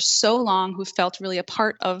region for so long, who felt really a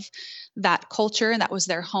part of that culture, and that was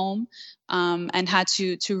their home, and had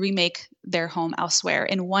to remake their home elsewhere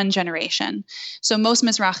in one generation. So most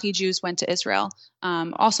Mizrahi Jews went to Israel,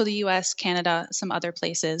 also the US, Canada, some other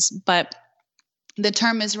places. But the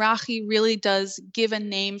term Mizrahi really does give a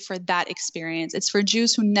name for that experience. It's for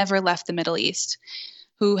Jews who never left the Middle East,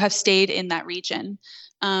 who have stayed in that region.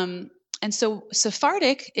 And so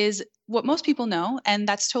Sephardic is what most people know, and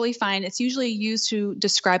that's totally fine. It's usually used to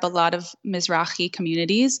describe a lot of Mizrahi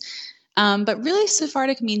communities. But really,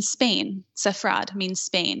 Sephardic means Spain. Sephrad means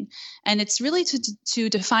Spain. And it's really to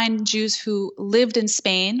define Jews who lived in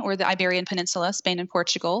Spain or the Iberian Peninsula, Spain and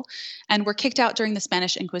Portugal, and were kicked out during the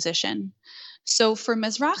Spanish Inquisition. So for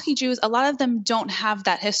Mizrahi Jews, a lot of them don't have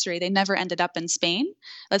that history. They never ended up in Spain.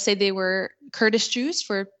 Let's say they were Kurdish Jews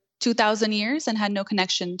for 2,000 years and had no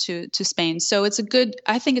connection to Spain. So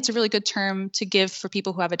I think it's a really good term to give for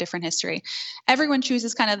people who have a different history. Everyone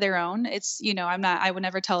chooses kind of their own. It's, I would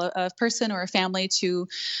never tell a person or a family to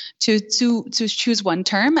choose one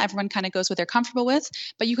term. Everyone kind of goes what they're comfortable with.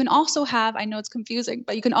 But you can also have, I know it's confusing,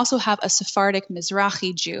 but you can also have a Sephardic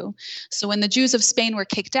Mizrahi Jew. So when the Jews of Spain were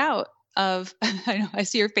kicked out of, I know, I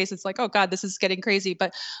see your face, it's like, oh God, this is getting crazy.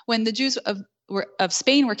 But when the Jews of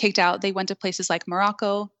Spain were kicked out, they went to places like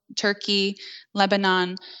Morocco, Turkey,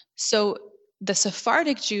 Lebanon. So the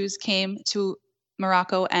Sephardic Jews came to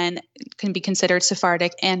Morocco and can be considered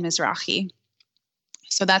Sephardic and Mizrahi.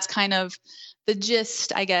 So that's kind of the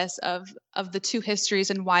gist, I guess, of the two histories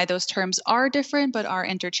and why those terms are different but are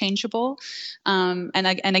interchangeable. And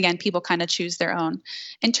again, people kind of choose their own.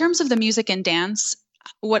 In terms of the music and dance,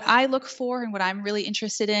 what I look for and what I'm really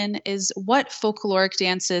interested in is what folkloric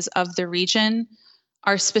dances of the region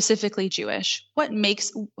are specifically Jewish.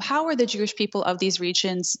 How are the Jewish people of these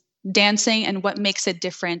regions dancing, and what makes it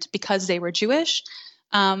different because they were Jewish?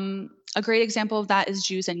 A great example of that is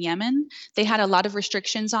Jews in Yemen. They had a lot of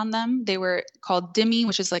restrictions on them. They were called dhimmi,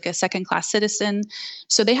 which is like a second-class citizen.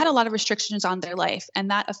 So they had a lot of restrictions on their life,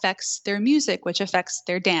 and that affects their music, which affects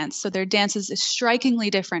their dance. So their dance is strikingly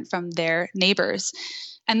different from their neighbors.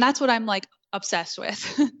 And that's what I'm like obsessed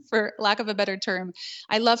with, for lack of a better term.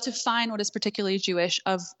 I love to find what is particularly Jewish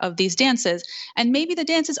of these dances. And maybe the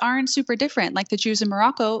dances aren't super different. Like the Jews in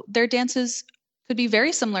Morocco, their dances could be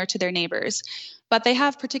very similar to their neighbors, but they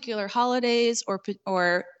have particular holidays or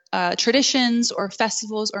traditions or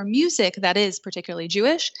festivals or music that is particularly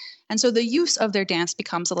Jewish. And so the use of their dance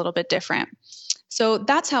becomes a little bit different. So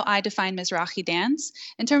that's how I define Mizrahi dance.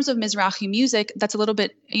 In terms of Mizrahi music, that's a little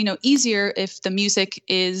bit, easier if the music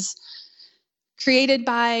is created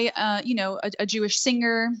by, a Jewish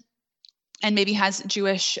singer and maybe has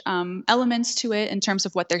Jewish elements to it in terms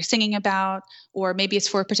of what they're singing about, or maybe it's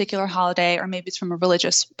for a particular holiday, or maybe it's from a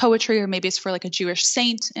religious poetry, or maybe it's for like a Jewish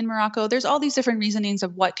saint in Morocco. There's all these different reasonings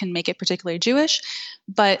of what can make it particularly Jewish,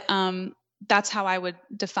 but that's how I would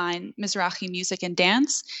define Mizrahi music and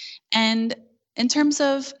dance. And in terms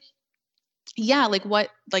of,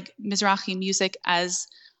 Mizrahi music as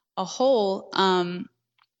a whole,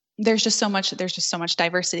 there's just so much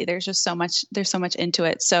diversity. There's so much into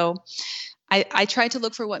it. So I tried to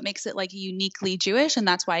look for what makes it like uniquely Jewish. And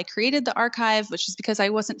that's why I created the archive, which is because I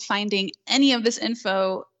wasn't finding any of this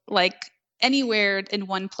info like anywhere in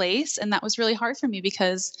one place. And that was really hard for me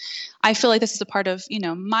because I feel like this is a part of,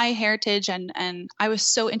 my heritage, and I was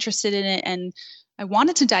so interested in it, and I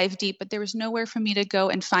wanted to dive deep, but there was nowhere for me to go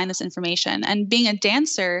and find this information. And being a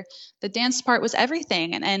dancer, the dance part was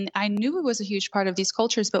everything. And I knew it was a huge part of these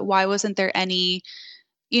cultures, but why wasn't there any,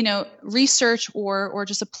 research or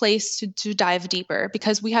just a place to dive deeper?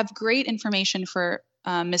 Because we have great information for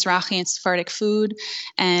Mizrahi and Sephardic food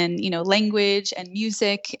and, language and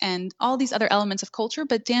music and all these other elements of culture,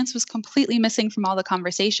 but dance was completely missing from all the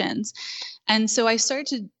conversations. And so I started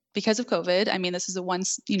to, because of COVID, I mean, this is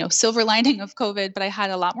silver lining of COVID, but I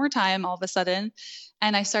had a lot more time all of a sudden.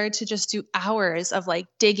 And I started to just do hours of like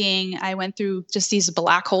digging. I went through just these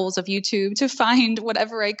black holes of YouTube to find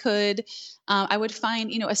whatever I could. I would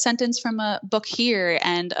find, a sentence from a book here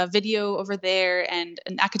and a video over there and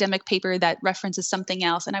an academic paper that references something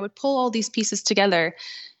else. And I would pull all these pieces together.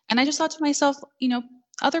 And I just thought to myself,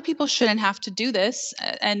 other people shouldn't have to do this.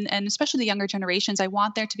 And especially the younger generations, I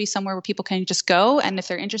want there to be somewhere where people can just go. And if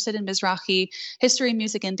they're interested in Mizrahi history,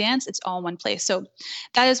 music, and dance, it's all one place. So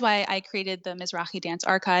that is why I created the Mizrahi Dance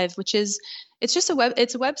Archive, which is, it's a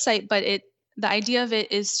website, but the idea of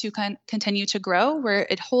it is to continue to grow, where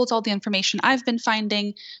it holds all the information I've been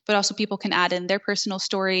finding, but also people can add in their personal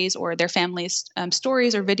stories or their family's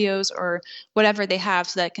stories or videos or whatever they have,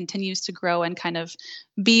 so that it continues to grow and kind of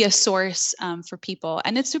be a source for people.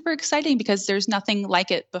 And it's super exciting because there's nothing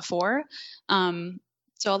like it before.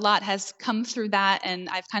 So a lot has come through that, and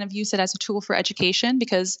I've kind of used it as a tool for education,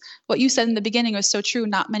 because what you said in the beginning was so true.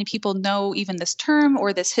 Not many people know even this term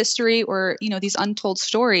or this history or, these untold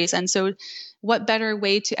stories. And so what better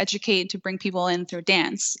way to educate and to bring people in through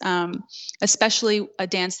dance, especially a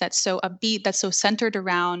dance that's so upbeat, that's so centered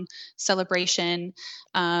around celebration,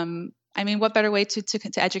 I mean, what better way to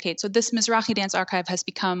educate? So this Mizrahi Dance Archive has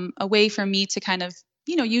become a way for me to kind of,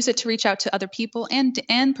 use it to reach out to other people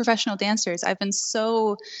and professional dancers. I've been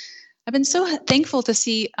so thankful to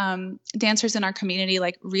see dancers in our community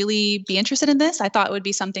like really be interested in this. I thought it would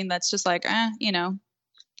be something that's just like,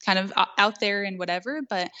 kind of out there and whatever.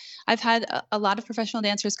 But I've had a lot of professional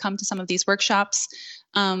dancers come to some of these workshops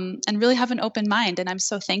and really have an open mind, and I'm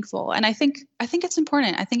so thankful. And I think it's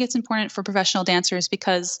important. I think it's important for professional dancers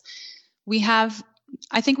because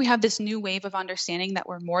I think we have this new wave of understanding that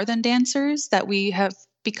we're more than dancers, that we have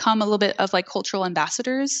become a little bit of like cultural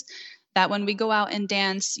ambassadors, that when we go out and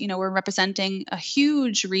dance, we're representing a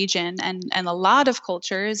huge region and a lot of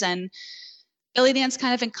cultures, and belly dance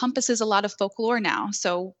kind of encompasses a lot of folklore now.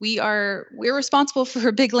 So we're responsible for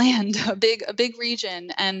a big land, a big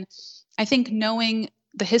region. And I think knowing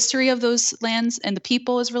the history of those lands and the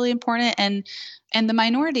people is really important, and the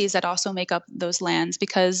minorities that also make up those lands,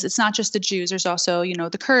 because it's not just the Jews. There's also,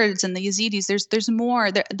 the Kurds and the Yazidis. There's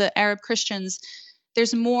more, the Arab Christians.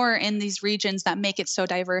 There's more in these regions that make it so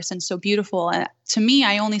diverse and so beautiful. And to me,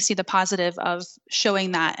 I only see the positive of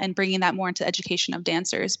showing that and bringing that more into education of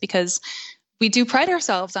dancers, because we do pride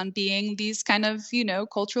ourselves on being these kind of,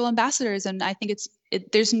 cultural ambassadors. And I think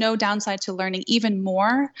there's no downside to learning even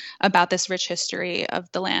more about this rich history of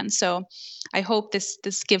the land. So I hope this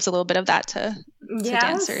gives a little bit of that to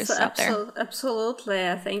dancers out there.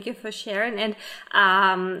 Absolutely. Thank you for sharing. And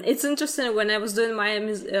it's interesting, when I was doing my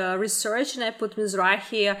research and I put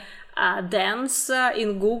Mizrahi dance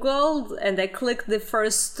in Google and I clicked the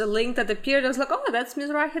first link that appeared, I was like, oh, that's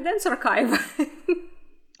Mizrahi Dance Archive.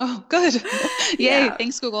 Oh, good. Yay. Yeah.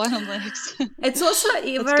 Thanks, Google Analytics. It's also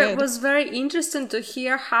was very interesting to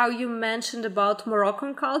hear how you mentioned about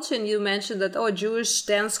Moroccan culture, and you mentioned that, Jewish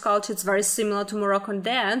dance culture is very similar to Moroccan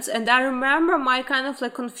dance. And I remember my kind of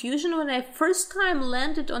like confusion when I first time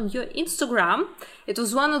landed on your Instagram. It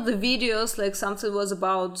was one of the videos, like something was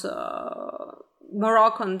about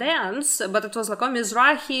Moroccan dance, but it was like,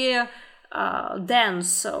 Mizrahi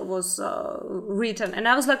dance was written, and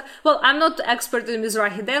I was like, well, I'm not expert in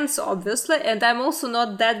Mizrahi dance, obviously, and I'm also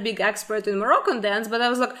not that big expert in Moroccan dance, but I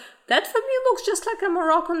was like, that for me looks just like a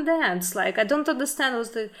Moroccan dance, like I don't understand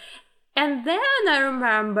what's the. And then I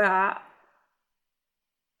remember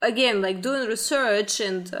again, like doing research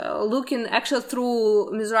and looking actually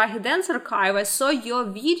through Mizrahi Dance Archive, I saw your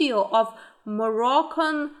video of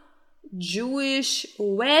Moroccan Jewish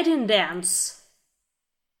wedding dance.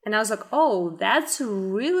 And I was like, oh, that's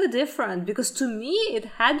really different, because to me it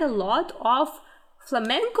had a lot of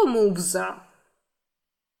flamenco moves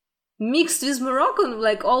mixed with Moroccan,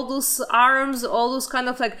 like all those arms, all those kind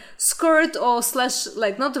of like skirt or slash,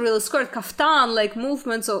 like not really skirt, kaftan, like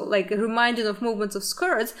movements, or like reminding of movements of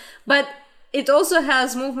skirts, but it also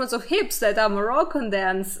has movements of hips that are Moroccan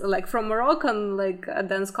dance, like from Moroccan like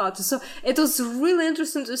dance culture. So it was really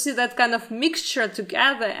interesting to see that kind of mixture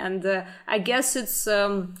together. And I guess it's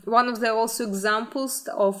one of the also examples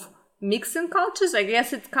of mixing cultures. I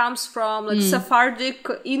guess it comes from like Sephardic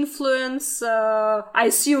influence, I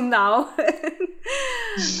assume now.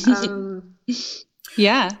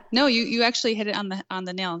 Yeah, no, you actually hit it on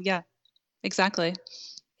the nail. Yeah, exactly.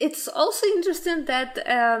 It's also interesting that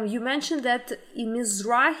you mentioned that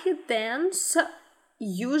Mizrahi dance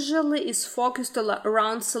usually is focused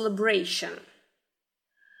around celebration.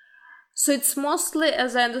 So it's mostly,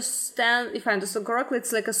 as I understand, if I understand correctly,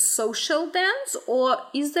 it's like a social dance, or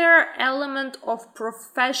is there an element of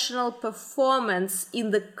professional performance in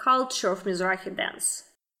the culture of Mizrahi dance?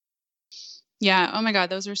 Yeah. Oh my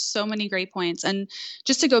God. Those are so many great points. And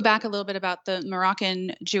just to go back a little bit about the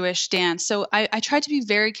Moroccan Jewish dance. So I try to be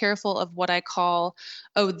very careful of what I call,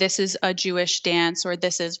 this is a Jewish dance, or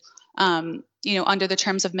this is, under the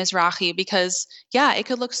terms of Mizrahi, because it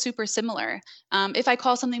could look super similar. If I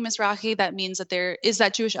call something Mizrahi, that means that there is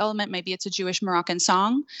that Jewish element. Maybe it's a Jewish Moroccan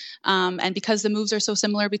song. And because the moves are so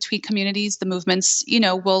similar between communities, the movements,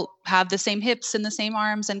 will have the same hips and the same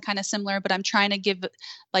arms and kind of similar, but I'm trying to give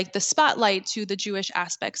like the spotlight to the Jewish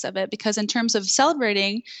aspects of it, because in terms of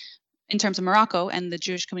celebrating, in terms of Morocco and the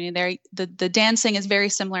Jewish community there, the dancing is very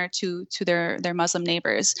similar to their Muslim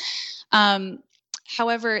neighbors.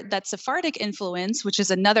 However, that Sephardic influence, which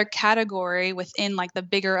is another category within like the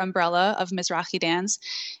bigger umbrella of Mizrahi dance,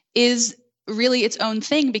 is really its own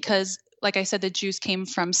thing, because like I said, the Jews came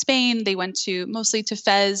from Spain. They went mostly to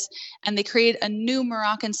Fez, and they created a new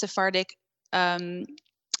Moroccan Sephardic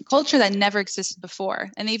culture that never existed before.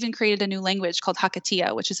 And they even created a new language called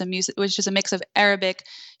Hakatiya, which is a mix of Arabic,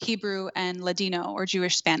 Hebrew, and Ladino or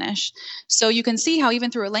Jewish Spanish. So you can see how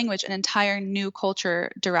even through a language, an entire new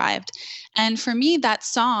culture derived. And for me, that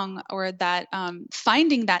song or that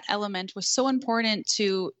finding that element was so important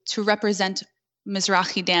to represent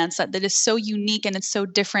Mizrahi dance that is so unique and it's so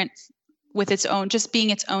different with its own, just being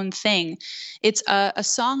its own thing. It's a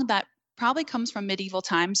song that probably comes from medieval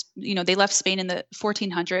times. They left Spain in the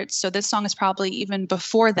 1400s. So this song is probably even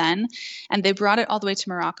before then. And they brought it all the way to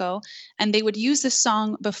Morocco. And they would use this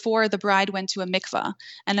song before the bride went to a mikveh.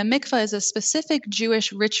 And a mikveh is a specific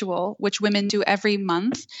Jewish ritual, which women do every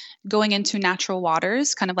month, going into natural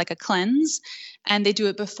waters, kind of like a cleanse. And they do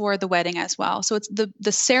it before the wedding as well. So it's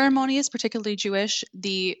the ceremony is particularly Jewish.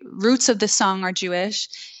 The roots of the song are Jewish.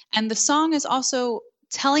 And the song is also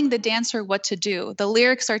telling the dancer what to do. The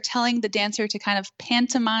lyrics are telling the dancer to kind of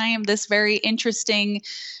pantomime this very interesting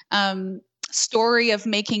story of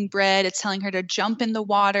making bread. It's telling her to jump in the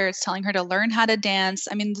water. It's telling her to learn how to dance.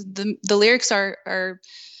 I mean, the lyrics are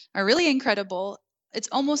really incredible. It's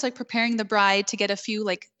almost like preparing the bride to get a few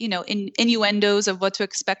innuendos of what to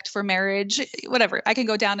expect for marriage. Whatever. I can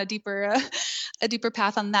go down a deeper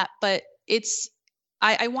path on that, but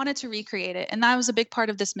I wanted to recreate it. And that was a big part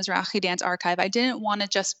of this Mizrahi dance archive. I didn't want to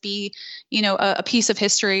just be, a piece of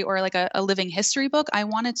history or like a living history book. I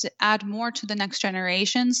wanted to add more to the next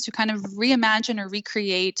generations to kind of reimagine or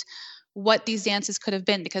recreate what these dances could have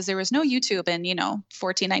been, because there was no YouTube in,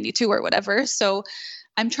 1492 or whatever. So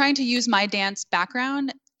I'm trying to use my dance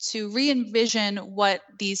background to re-envision what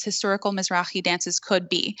these historical Mizrahi dances could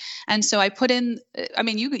be. And so I put in,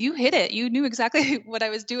 you hit it. You knew exactly what I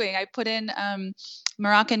was doing. I put in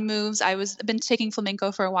Moroccan moves. I've been taking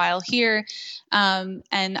flamenco for a while here. And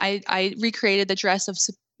I recreated the dress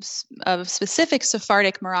of specific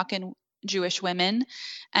Sephardic Moroccan Jewish women.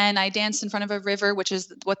 And I danced in front of a river, which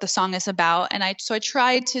is what the song is about. And I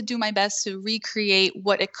tried to do my best to recreate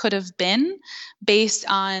what it could have been based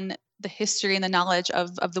on the history and the knowledge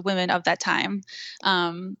of the women of that time.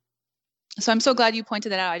 So I'm so glad you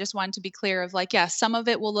pointed that out. I just wanted to be clear of some of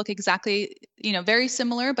it will look exactly, very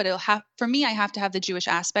similar, but for me, I have to have the Jewish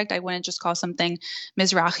aspect. I wouldn't just call something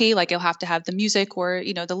Mizrahi, it'll have to have the music or,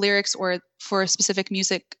 the lyrics, or for a specific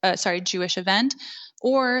Jewish event,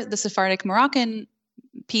 or the Sephardic Moroccan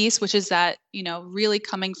piece, which is that, really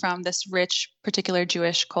coming from this rich, particular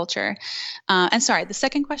Jewish culture. And sorry, the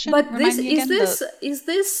second question. But is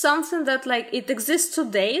this something that it exists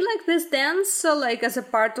today, this dance, as a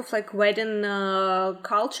part of wedding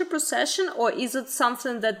culture procession, or is it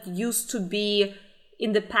something that used to be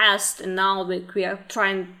in the past and now we are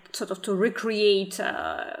trying sort of to recreate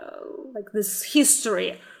this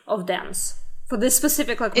history of dance for this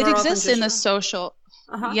specific it exists in the social.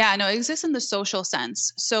 Uh-huh. Yeah, no, it exists in the social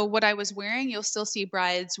sense. So what I was wearing, you'll still see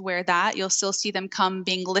brides wear that. You'll still see them come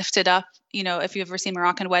being lifted up. If you've ever seen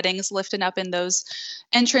Moroccan weddings, lifted up in those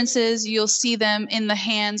entrances. You'll see them in the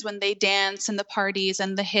hands when they dance, and the parties,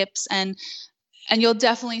 and the hips, and you'll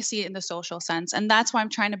definitely see it in the social sense. And that's why I'm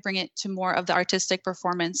trying to bring it to more of the artistic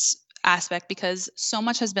performance aspect, because so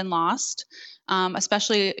much has been lost,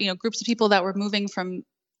 especially groups of people that were moving from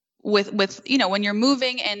with when you're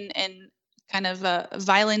moving in kind of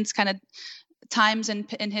violence kind of times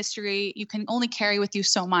in history, you can only carry with you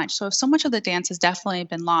so much. So much of the dance has definitely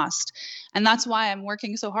been lost. And that's why I'm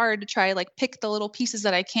working so hard to try pick the little pieces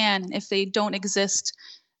that I can. And if they don't exist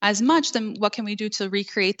as much, then what can we do to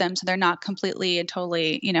recreate them so they're not completely and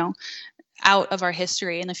totally, out of our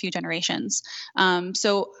history in a few generations.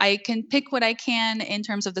 So I can pick what I can in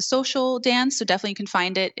terms of the social dance. So definitely you can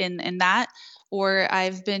find it in that. Or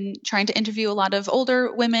I've been trying to interview a lot of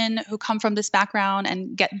older women who come from this background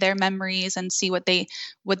and get their memories and see what they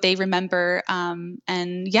remember.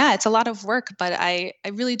 And yeah, it's a lot of work, but I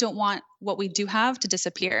really don't want what we do have to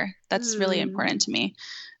disappear. That's really important to me.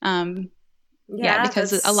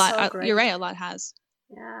 Because a lot, you're right, a lot has.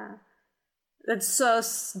 Yeah, that's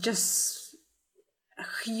just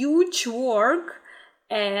huge work.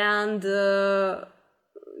 And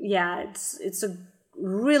it's a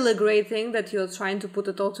really great thing that you're trying to put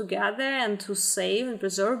it all together and to save and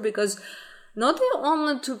preserve, because not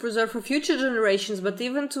only to preserve for future generations, but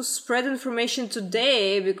even to spread information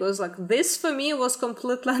today, because this for me was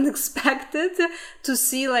completely unexpected to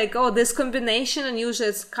see this combination, and usually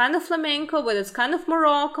it's kind of flamenco, but it's kind of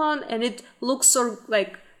Moroccan, and it looks so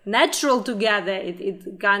natural together.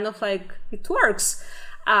 It kind of it works.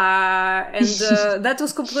 And that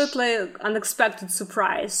was completely unexpected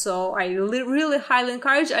surprise. So I really highly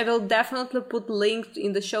encourage. I will definitely put link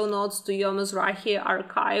in the show notes to your Mizrahi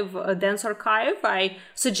archive, dance archive. I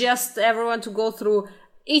suggest everyone to go through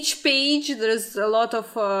each page there's a lot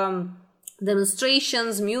of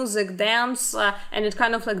demonstrations, music, dance, and it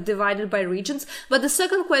kind of like divided by regions. But the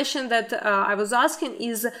second question that I was asking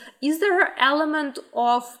is there an element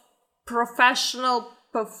of professional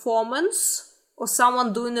performance or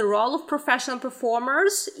someone doing the role of professional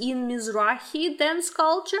performers in Mizrahi dance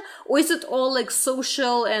culture? Or is it all like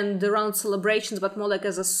social and around celebrations, but more like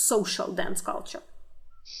as a social dance culture?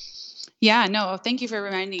 Yeah, no, thank you for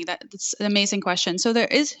reminding me. That's an amazing question. So there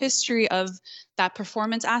is history of that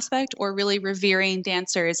performance aspect or really revering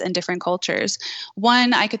dancers in different cultures.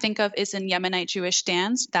 One I could think of is in Yemenite Jewish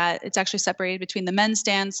dance, that it's actually separated between the men's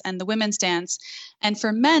dance and the women's dance. And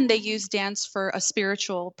for men, they use dance for a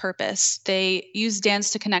spiritual purpose. They use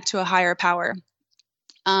dance to connect to a higher power.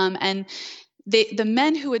 And the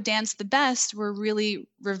men who would dance the best were really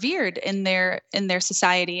revered in their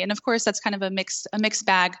society. And of course, that's kind of a mixed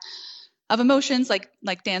bag of emotions,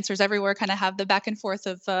 like dancers everywhere kind of have the back and forth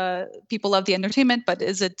of people love the entertainment, but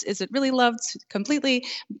is it really loved completely?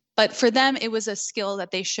 But for them, it was a skill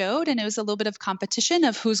that they showed, and it was a little bit of competition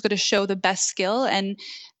of who's going to show the best skill.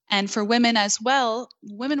 And for women as well,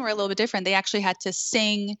 women were a little bit different. They actually had to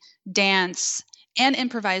sing, dance, and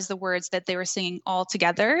improvise the words that they were singing all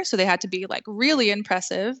together. So they had to be like really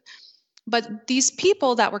impressive. But these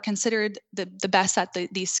people that were considered the best at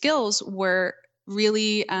these skills were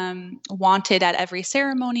really wanted at every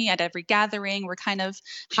ceremony, at every gathering, were kind of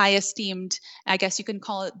high esteemed. I guess you can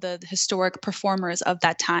call it the historic performers of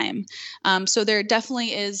that time. So there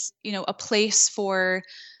definitely is, a place for,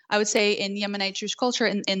 I would say, in Yemenite Jewish culture,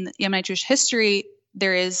 in Yemenite Jewish history,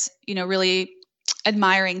 there is, really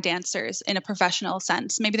admiring dancers in a professional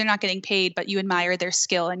sense. Maybe they're not getting paid, but you admire their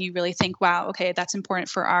skill and you really think, wow, okay, that's important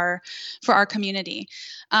for our community.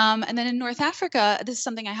 And then in North Africa, this is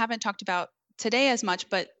something I haven't talked about today as much,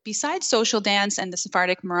 but besides social dance and the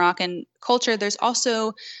Sephardic Moroccan culture, there's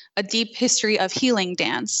also a deep history of healing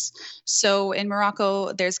dance. So in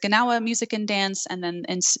Morocco, there's Gnawa music and dance, and then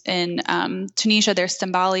in Tunisia, there's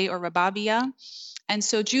Stambali or Rababia. And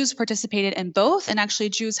so Jews participated in both, and actually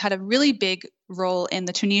Jews had a really big role in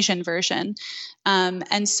the Tunisian version.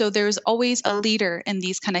 And so there's always a leader in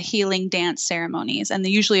these kind of healing dance ceremonies, and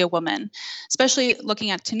they're usually a woman. Especially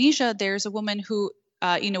looking at Tunisia, there's a woman who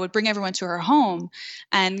would bring everyone to her home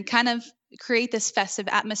and kind of create this festive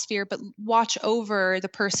atmosphere, but watch over the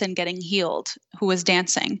person getting healed who was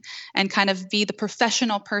dancing, and kind of be the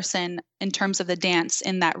professional person in terms of the dance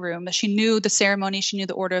in that room. She knew the ceremony, she knew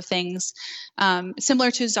the order of things, similar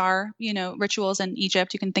to Zar, rituals in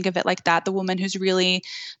Egypt. You can think of it like that, the woman who's really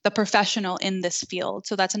the professional in this field.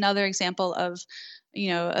 So that's another example of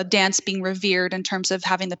a dance being revered in terms of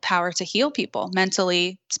having the power to heal people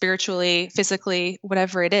mentally, spiritually, physically,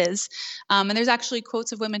 whatever it is. And there's actually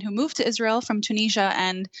quotes of women who moved to Israel from Tunisia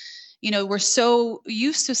and, were so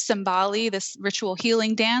used to Stambali, this ritual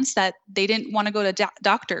healing dance, that they didn't want to go to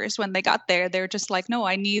doctors when they got there. They're just like, no,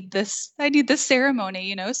 I need this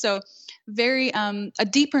ceremony, So very a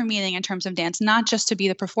deeper meaning in terms of dance, not just to be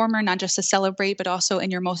the performer, not just to celebrate, but also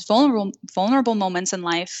in your most vulnerable moments in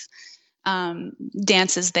life.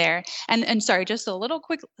 Dance is there. And sorry, just a little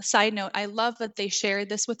quick side note. I love that they shared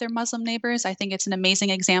this with their Muslim neighbors. I think it's an amazing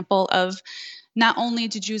example of not only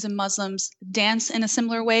do Jews and Muslims dance in a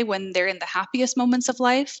similar way when they're in the happiest moments of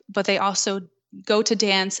life, but they also go to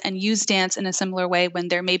dance and use dance in a similar way when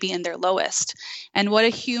they're maybe in their lowest. And what a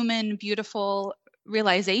human, beautiful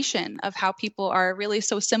realization of how people are really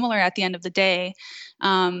so similar at the end of the day,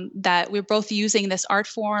 that we're both using this art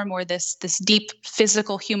form or this deep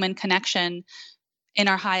physical human connection in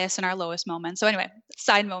our highest and our lowest moments. So anyway,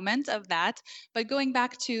 side moment of that. But going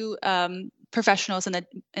back to professionals in the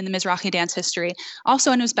Mizrahi dance history,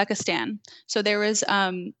 also in Uzbekistan. So there's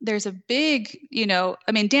a big,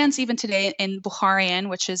 dance even today in Bukharian,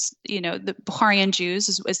 which is, the Bukharian Jews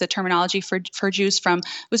is the terminology for Jews from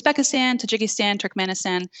Uzbekistan, Tajikistan,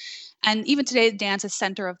 Turkmenistan. And even today, dance is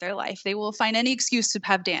center of their life. They will find any excuse to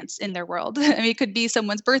have dance in their world. It could be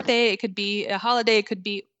someone's birthday, it could be a holiday, it could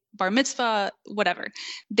be bar mitzvah, whatever.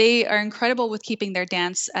 They are incredible with keeping their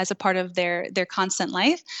dance as a part of their constant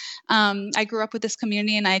life. I grew up with this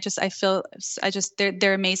community, and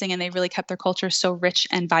they're amazing, and they really kept their culture so rich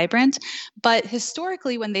and vibrant. But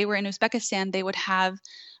historically, when they were in Uzbekistan, they would have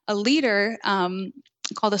a leader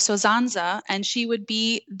called a Sozanza, and she would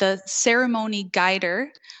be the ceremony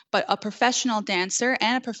guider, but a professional dancer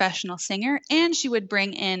and a professional singer, and she would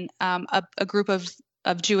bring in a group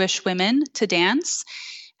of Jewish women to dance.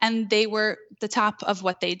 And they were the top of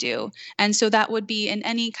what they do. And so that would be in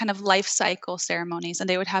any kind of life cycle ceremonies. And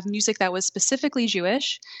they would have music that was specifically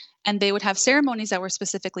Jewish. and they would have ceremonies that were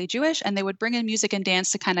specifically Jewish, and they would bring in music and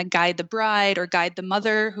dance to kind of guide the bride or guide the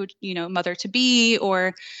mother who, mother to be,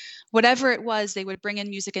 or whatever it was. They would bring in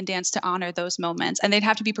music and dance to honor those moments, and they'd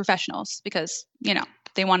have to be professionals because,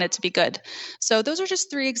 they want it to be good. So those are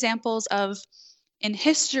just 3 examples of, in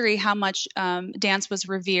history, how much dance was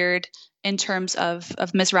revered in terms of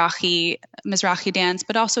Mizrahi dance.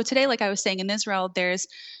 But also today, like I was saying, in Israel,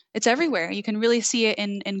 it's everywhere. You can really see it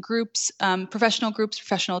in groups, professional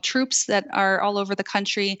troops that are all over the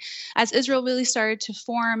country. As Israel really started to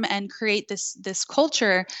form and create this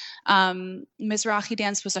culture, Mizrahi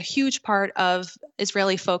dance was a huge part of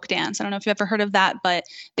Israeli folk dance. I don't know if you've ever heard of that, but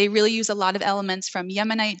they really use a lot of elements from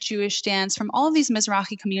Yemenite Jewish dance, from all of these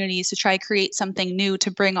Mizrahi communities to try to create something new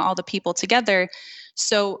to bring all the people together.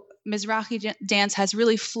 So Mizrahi dance has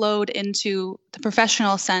really flowed into the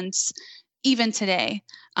professional sense even today,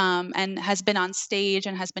 and has been on stage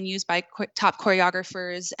and has been used by top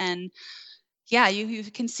choreographers. And yeah, you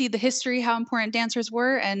can see the history, how important dancers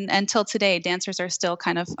were, and until today, dancers are still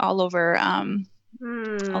kind of all over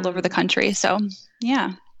the country. So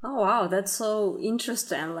yeah. Oh wow, that's so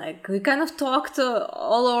interesting. Like, we kind of talked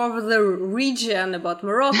all over the region about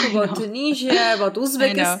Morocco, about Tunisia, about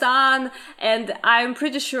Uzbekistan, and I'm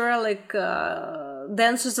pretty sure like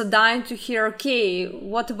dancers are dying to hear, okay,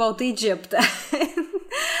 what about Egypt?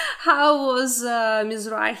 How was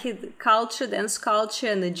Mizrahi culture, dance culture,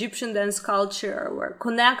 and Egyptian dance culture were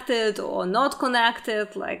connected or not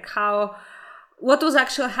connected? Like, what was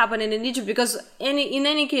actually happening in Egypt? Because in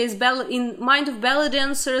any case, in mind of belly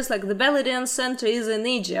dancers, like the belly dance center is in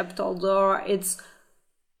Egypt, although it's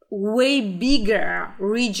way bigger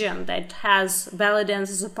region that has belly dance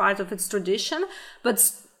as a part of its tradition, but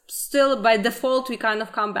still by default we kind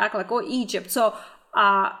of come back like, oh, Egypt. So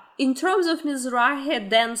in terms of Mizrahi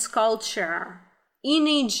dance culture in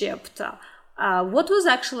Egypt, what was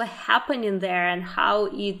actually happening there and how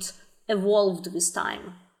it evolved with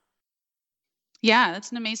time? Yeah, that's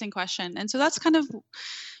an amazing question. And so that's kind of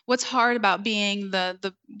what's hard about being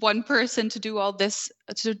the one person to do all this,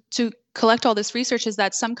 to collect all this research, is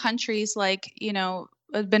that some countries, like,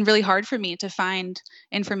 it's been really hard for me to find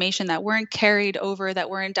information that weren't carried over, that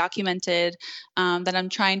weren't documented, that I'm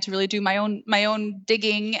trying to really do my own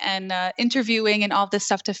digging and interviewing and all this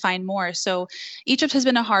stuff to find more. So Egypt has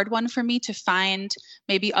been a hard one for me to find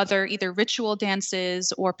maybe other either ritual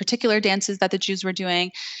dances or particular dances that the Jews were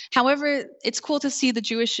doing. However, it's cool to see the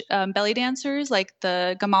Jewish belly dancers, like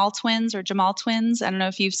the Jamal twins. I don't know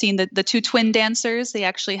if you've seen the 2 twin dancers. They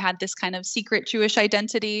actually had this kind of secret Jewish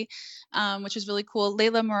identity, which is really cool.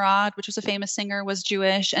 Layla Murad, which was a famous singer, was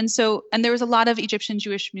Jewish. And there was a lot of Egyptian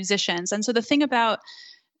Jewish musicians. And so the thing about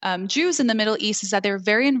Jews in the Middle East is that they were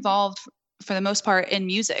very involved, for the most part, in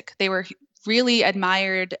music. They were really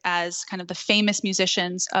admired as kind of the famous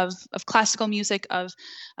musicians of classical music of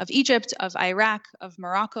Egypt, of Iraq, of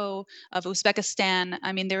Morocco, of Uzbekistan.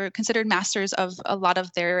 I mean, they were considered masters of a lot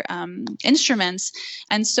of their instruments.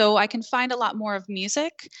 And so I can find a lot more of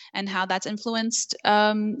music and how that's influenced,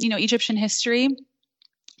 Egyptian history.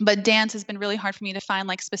 But dance has been really hard for me to find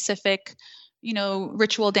like specific,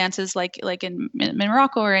 ritual dances like in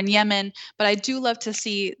Morocco or in Yemen. But I do love to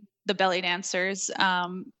see the belly dancers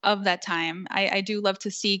of that time. I do love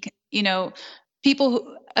to see, people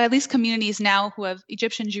who, at least communities now who have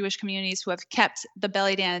Egyptian Jewish communities who have kept the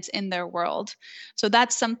belly dance in their world. So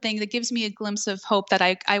that's something that gives me a glimpse of hope that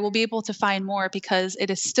I will be able to find more, because it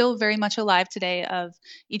is still very much alive today, of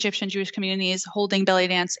Egyptian Jewish communities holding belly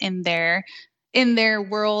dance in their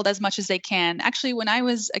world as much as they can. Actually, when I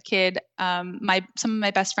was a kid, some of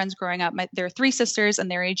my best friends growing up, there are 3 sisters and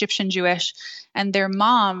they're Egyptian Jewish, and their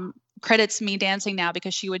mom credits me dancing now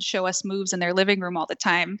because she would show us moves in their living room all the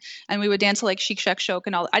time. And we would dance to like Sheik Shakshok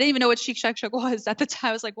and all. I didn't even know what Sheik Shakshok was at the time.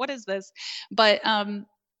 I was like, what is this? But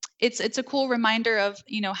it's a cool reminder of,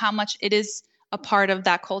 how much it is a part of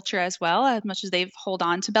that culture as well, as much as they've hold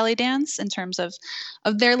on to belly dance in terms of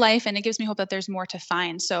their life. And it gives me hope that there's more to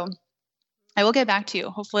find. So I will get back to you.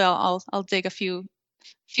 Hopefully I'll dig a few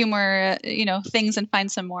more, things and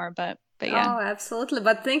find some more, but yeah. Oh, absolutely.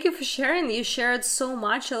 But thank you for sharing. You shared so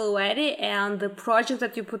much already, and the project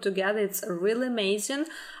that you put together, it's really amazing.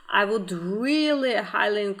 I would really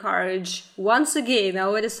highly encourage, once again, I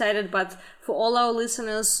already said it, but for all our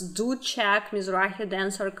listeners, do check Mizrahi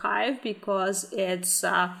Dance Archive, because it's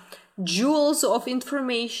jewels of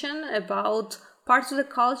information about parts of the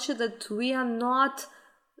culture that we are not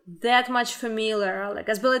that much familiar. Like,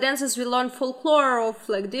 as belly dancers, we learn folklore of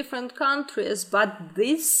like different countries, but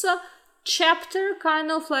this chapter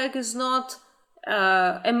kind of like is not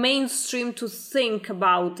a mainstream to think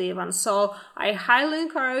about even. So I highly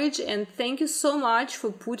encourage, and thank you so much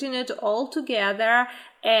for putting it all together.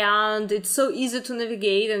 And it's so easy to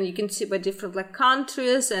navigate, and you can see by different like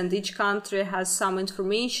countries, and each country has some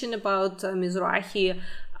information about Mizrahi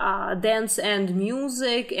dance and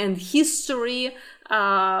music and history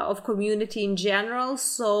of community in general.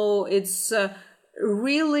 So it's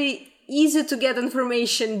really easy to get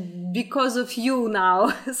information because of you now.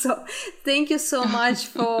 So thank you so much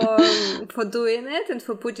for doing it and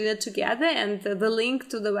for putting it together. And the link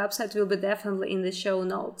to the website will be definitely in the show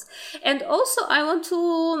notes. And also I want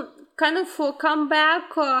to kind of come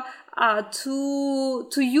back to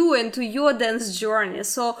you and to your dance journey.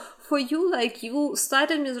 So for you, like you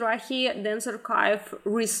started Mizrahi Dance Archive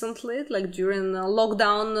recently, like during the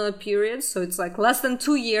lockdown period. So it's like less than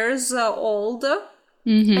 2 years old.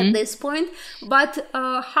 At this point. But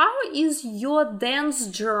how is your dance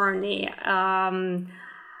journey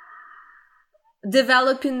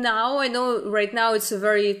developing now? I know right now it's a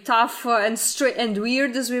very tough and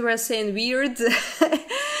weird, as we were saying, weird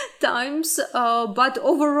times. But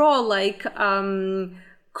overall, like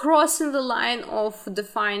crossing the line of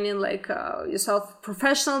defining like yourself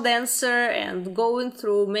professional dancer and going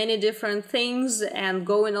through many different things and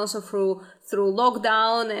going also through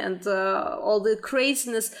lockdown and all the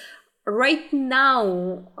craziness right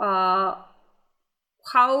now.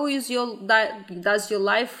 How is does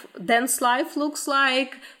your dance life looks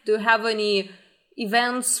like? Do you have any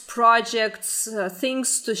events, projects,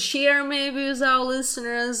 things to share maybe with our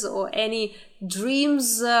listeners, or any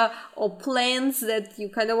dreams or plans that you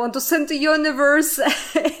kind of want to send to universe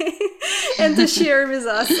and to share with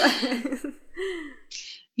us?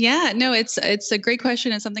 Yeah, no, it's a great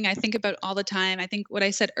question. It's something I think about all the time. I think what I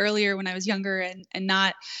said earlier when I was younger and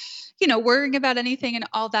not, worrying about anything and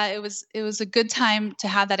all that, it was a good time to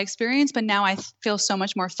have that experience. But now I feel so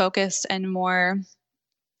much more focused and more,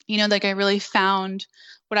 like I really found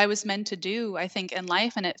what I was meant to do, I think, in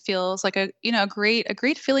life. And it feels like a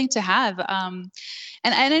great feeling to have.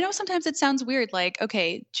 And I know sometimes it sounds weird, like,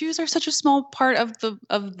 okay, Jews are such a small part of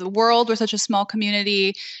the world. We're such a small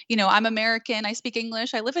community. I'm American. I speak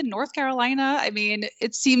English. I live in North Carolina. I mean,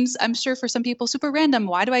 it seems, I'm sure for some people, super random.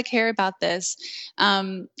 Why do I care about this?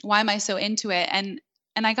 Why am I so into it?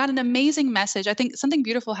 And I got an amazing message. I think something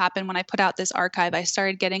beautiful happened when I put out this archive. I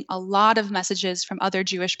started getting a lot of messages from other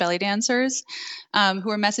Jewish belly dancers who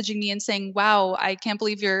were messaging me and saying, wow, I can't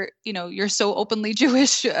believe you're so openly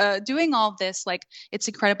Jewish doing all of this. Like, it's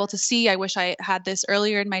incredible to see. I wish I had this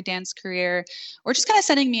earlier in my dance career, or just kind of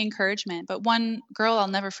sending me encouragement. But one girl, I'll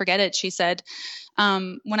never forget it. She said,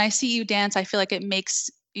 when I see you dance, I feel like it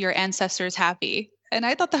makes your ancestors happy. And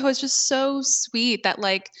I thought that was just so sweet that,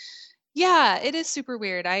 like, yeah, it is super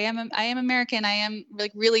weird. I am American. I am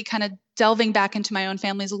like really kind of delving back into my own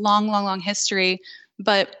family's long history,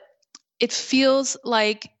 but it feels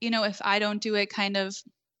like, if I don't do it, kind of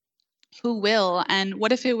who will? And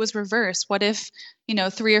what if it was reversed? What if,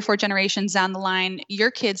 3 or 4 generations down the line,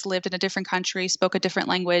 your kids lived in a different country, spoke a different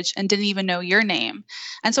language, and didn't even know your name?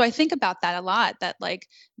 And so I think about that a lot, that like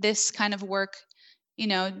this kind of work,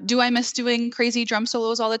 do I miss doing crazy drum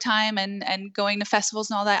solos all the time and going to festivals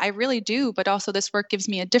and all that? I really do. But also this work gives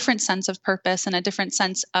me a different sense of purpose and a different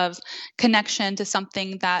sense of connection to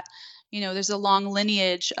something that, there's a long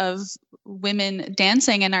lineage of women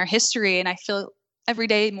dancing in our history. And I feel every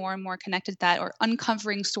day more and more connected to that, or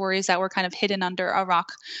uncovering stories that were kind of hidden under a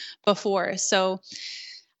rock before. So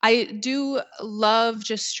I do love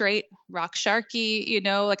just straight rock sharky,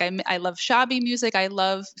 like I love shabby music. I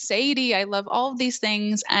love Saidi. I love all of these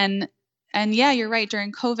things. And yeah, you're right.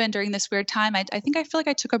 During COVID, during this weird time, I think I feel like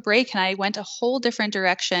I took a break and I went a whole different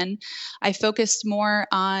direction. I focused more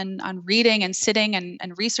on reading and sitting and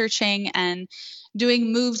researching and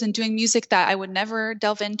doing moves and doing music that I would never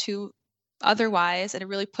delve into otherwise. And it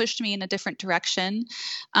really pushed me in a different direction.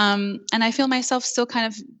 And I feel myself still kind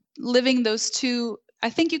of living those two. I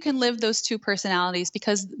think you can live those two personalities,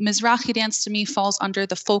 because Mizrahi dance to me falls under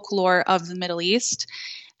the folklore of the Middle East,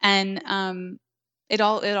 and it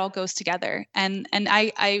all goes together. And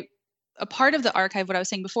I a part of the archive, what I was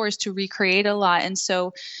saying before, is to recreate a lot. And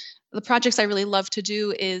so the projects I really love to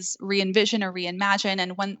do is re-envision or reimagine.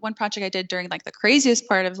 And one project I did during like the craziest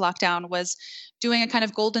part of lockdown was doing a kind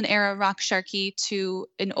of golden era rock sharky to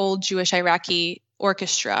an old Jewish Iraqi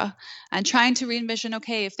orchestra, and trying to re-envision,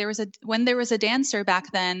 okay, when there was a dancer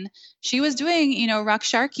back then, she was doing, rock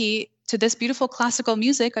sharky to this beautiful classical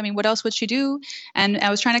music. I mean, what else would she do? And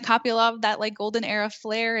I was trying to copy a lot of that like golden era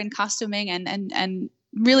flair and costuming and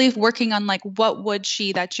really working on like, what would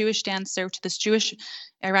that Jewish dancer to this Jewish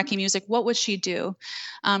Iraqi music, what would she do?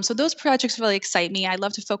 So those projects really excite me. I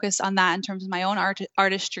love to focus on that in terms of my own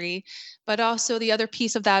artistry, but also the other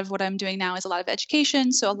piece of that of what I'm doing now is a lot of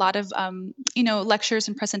education. So a lot of lectures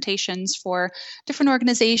and presentations for different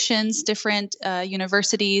organizations, different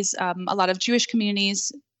universities, a lot of Jewish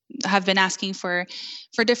communities have been asking for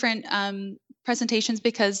different presentations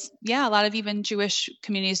because a lot of even Jewish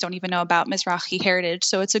communities don't even know about Mizrahi heritage.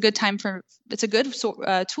 So it's a good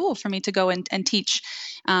tool for me to go and teach,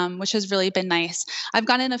 which has really been nice. I've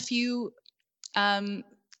gotten a few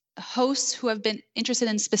hosts who have been interested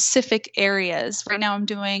in specific areas. Right now I'm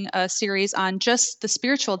doing a series on just the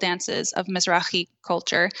spiritual dances of Mizrahi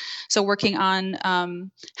culture. So working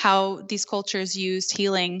on how these cultures used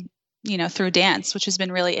healing through dance, which has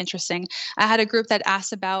been really interesting. I had a group that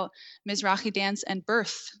asked about Mizrahi dance and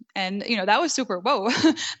birth. And, that was super, whoa,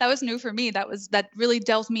 that was new for me. That really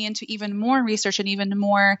delved me into even more research and even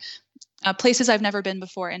more places I've never been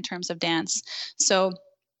before in terms of dance. So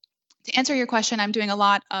to answer your question, I'm doing a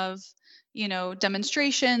lot of,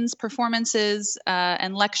 demonstrations, performances,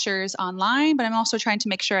 and lectures online, but I'm also trying to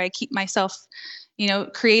make sure I keep myself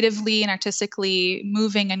creatively and artistically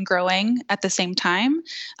moving and growing at the same time.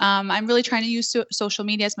 I'm really trying to use social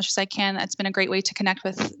media as much as I can. It's been a great way to connect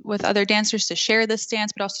with other dancers, to share this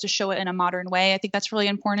dance, but also to show it in a modern way. I think that's really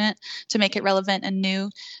important to make it relevant and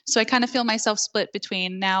new. So I kind of feel myself split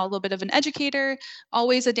between now a little bit of an educator,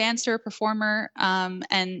 always a dancer, performer,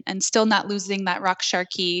 and still not losing that rock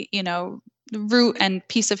sharky, root and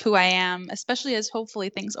piece of who I am, especially as hopefully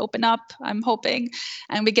things open up, I'm hoping,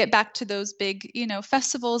 and we get back to those big,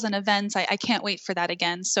 festivals and events. I can't wait for that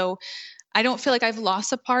again. So I don't feel like I've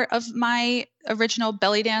lost a part of my original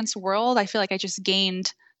belly dance world. I feel like I just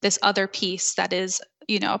gained this other piece that is,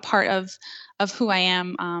 a part of who I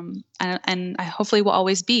am, and I hopefully will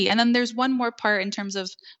always be. And then there's one more part in terms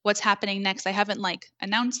of what's happening next. I haven't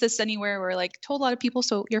announced this anywhere or told a lot of people,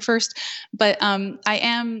 so you're first. But I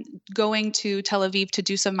am going to Tel Aviv to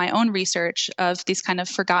do some of my own research of these kind of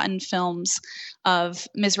forgotten films of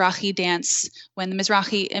Mizrahi dance when the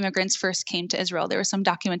Mizrahi immigrants first came to Israel. There was some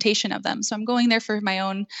documentation of them. So I'm going there for my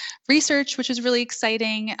own research, which is really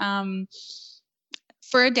exciting.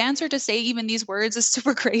 For a dancer to say even these words is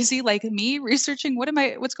super crazy. Like me researching,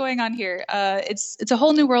 what's going on here? It's a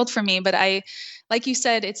whole new world for me, but like you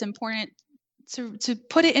said, it's important to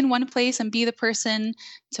put it in one place and be the person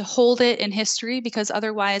to hold it in history, because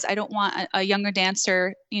otherwise I don't want a younger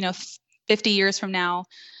dancer, 50 years from now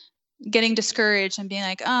getting discouraged and being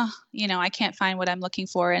like, I can't find what I'm looking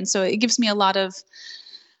for. And so it gives me a lot of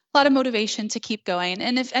motivation to keep going.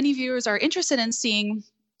 And if any viewers are interested in seeing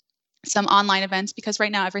some online events, because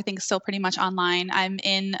right now everything's still pretty much online. I'm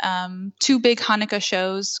in 2 big Hanukkah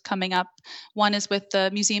shows coming up. One is with the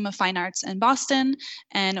Museum of Fine Arts in Boston,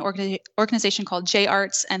 an organization called J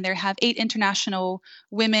Arts, and they have 8 international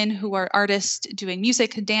women who are artists doing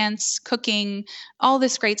music, dance, cooking, all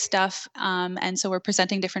this great stuff. And so we're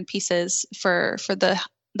presenting different pieces for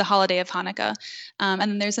the holiday of Hanukkah. And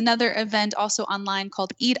then there's another event also online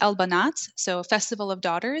called Eid al-Banat, so Festival of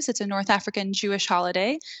Daughters. It's a North African Jewish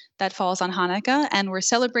holiday that falls on Hanukkah, and we're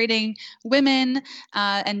celebrating women,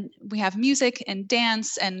 and we have music and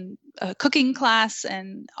dance and a cooking class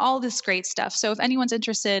and all this great stuff. So if anyone's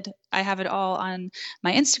interested, I have it all on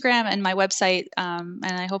my Instagram and my website, and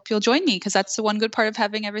I hope you'll join me, because that's the one good part of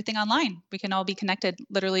having everything online. We can all be connected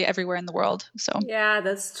literally everywhere in the world. So yeah,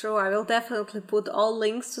 that's true. I will definitely put all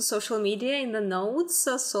links to social media in the notes,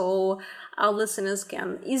 so our listeners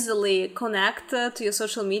can easily connect to your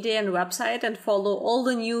social media and website and follow all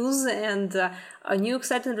the news and new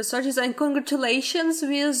exciting researches. And congratulations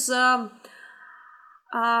with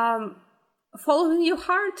following your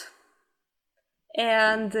heart.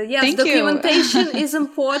 And yes, Thank documentation is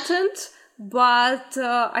important, but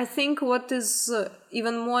I think what is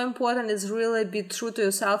even more important is really be true to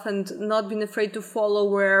yourself and not being afraid to follow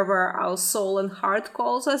wherever our soul and heart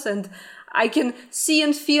calls us. And I can see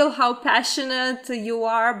and feel how passionate you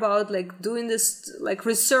are about doing this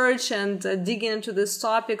research and digging into this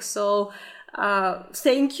topic. So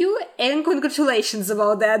thank you and congratulations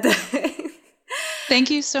about that. Thank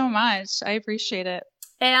you so much. I appreciate it.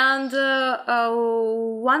 And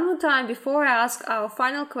one more time, before I ask our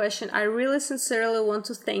final question, I really sincerely want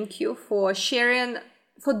to thank you for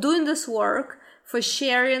doing this work, for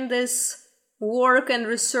sharing this work and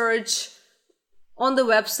research on the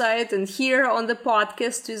website and here on the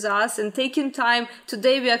podcast with us, and taking time.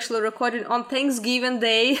 Today we actually recorded on Thanksgiving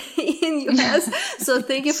Day in US. So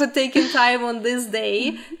thank you for taking time on this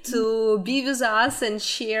day to be with us and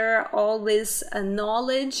share all this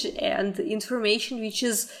knowledge and information, which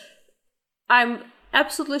is, I'm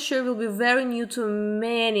absolutely sure will be very new to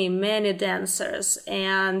many, many dancers.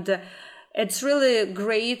 And it's really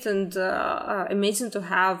great and amazing to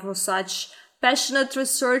have such passionate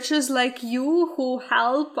researchers like you who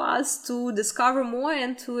help us to discover more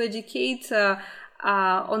and to educate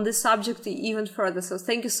on this subject even further. So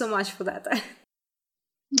thank you so much for that.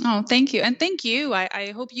 Oh, thank you. And thank you.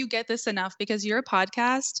 I hope you get this enough, because your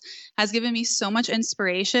podcast has given me so much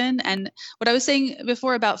inspiration. And what I was saying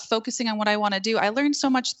before about focusing on what I want to do, I learned so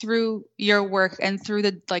much through your work and through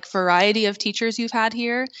the variety of teachers you've had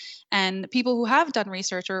here and people who have done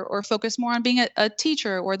research or focus more on being a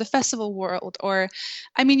teacher or the festival world. Or,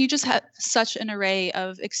 I mean, you just have such an array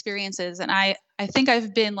of experiences. And I think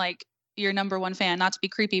I've been your number one fan, not to be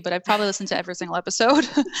creepy, but I've probably listened to every single episode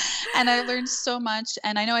and I learned so much.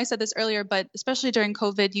 And I know I said this earlier, but especially during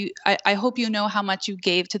COVID, I hope you know how much you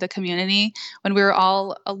gave to the community when we were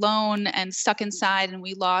all alone and stuck inside and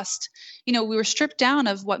we lost, we were stripped down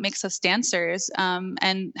of what makes us dancers.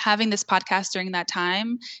 And having this podcast during that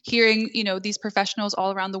time, hearing, these professionals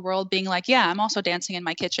all around the world being like, yeah, I'm also dancing in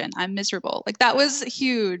my kitchen, I'm miserable. That was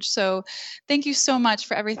huge. So thank you so much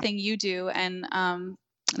for everything you do. And,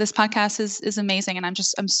 this podcast is amazing, and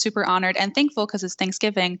I'm super honored and thankful because it's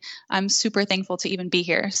Thanksgiving. I'm super thankful to even be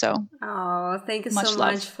here. So, thank you so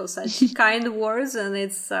much for such kind words, and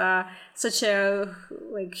it's such a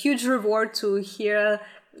huge reward to hear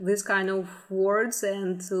this kind of words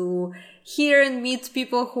and to hear and meet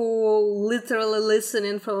people who literally listen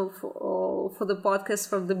in for the podcast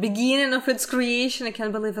from the beginning of its creation. I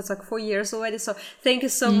can't believe it's 4 years already. So thank you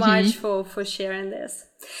so much for sharing this.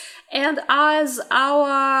 And as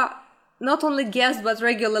our not only guest but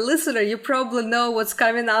regular listener, you probably know what's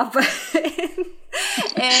coming up.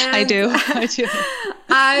 And I do.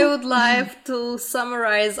 I would like to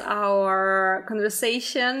summarize our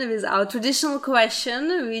conversation with our traditional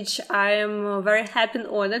question, which I am very happy and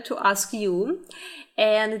honored to ask you.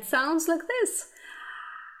 And it sounds like this.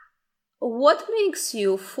 What makes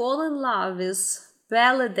you fall in love with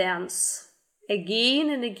belly dance again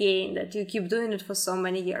and again, that you keep doing it for so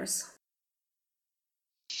many years?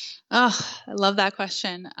 Oh, I love that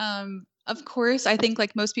question. Of course, I think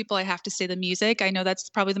like most people, I have to say the music. I know that's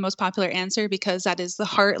probably the most popular answer because that is the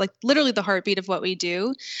heart, literally the heartbeat of what we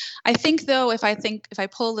do. I think though, if I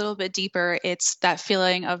pull a little bit deeper, it's that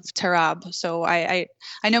feeling of tarab. So I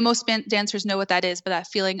know most dancers know what that is, but that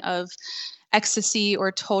feeling of ecstasy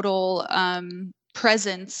or total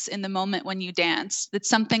presence in the moment when you dance. It's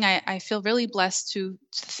something I feel really blessed to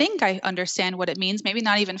think I understand what it means, maybe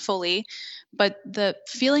not even fully, but the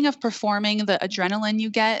feeling of performing, the adrenaline you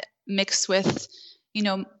get mixed with,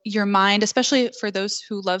 your mind, especially for those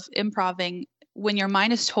who love improving, when your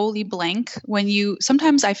mind is totally blank,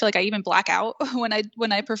 sometimes I feel like I even black out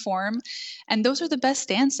when I perform. And those are the best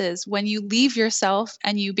dances, when you leave yourself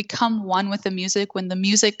and you become one with the music, when the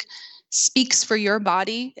music speaks for your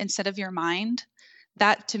body instead of your mind.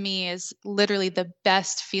 That to me is literally the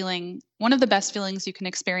best feeling, one of the best feelings you can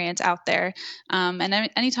experience out there. And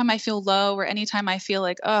anytime I feel low or anytime I feel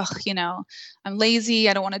like, I'm lazy,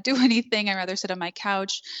 I don't want to do anything, I'd rather sit on my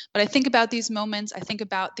couch. But I think about these moments, I think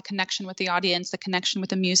about the connection with the audience, the connection with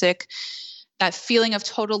the music, that feeling of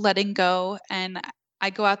total letting go. And I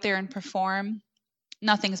go out there and perform.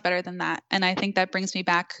 Nothing's better than that. And I think that brings me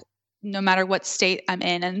back no matter what state I'm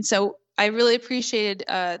in. And so I really appreciated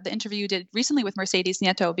the interview you did recently with Mercedes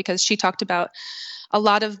Nieto, because she talked about a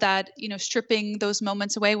lot of that, stripping those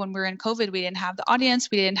moments away. When we were in COVID, we didn't have the audience,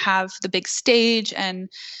 we didn't have the big stage, and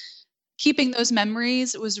keeping those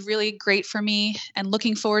memories was really great for me. And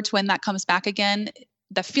looking forward to when that comes back again.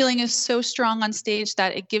 The feeling is so strong on stage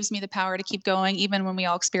that it gives me the power to keep going, even when we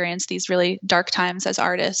all experience these really dark times as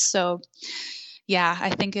artists. So yeah,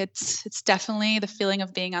 I think it's definitely the feeling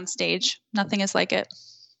of being on stage. Nothing is like it.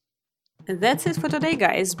 And that's it for today,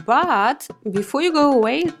 guys. But before you go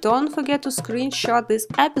away, don't forget to screenshot this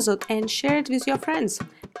episode and share it with your friends.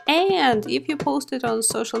 And if you post it on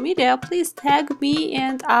social media, please tag me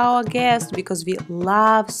and our guest, because we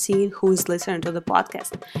love seeing who is listening to the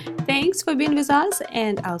podcast. Thanks for being with us,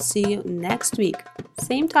 and I'll see you next week.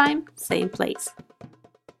 Same time, same place.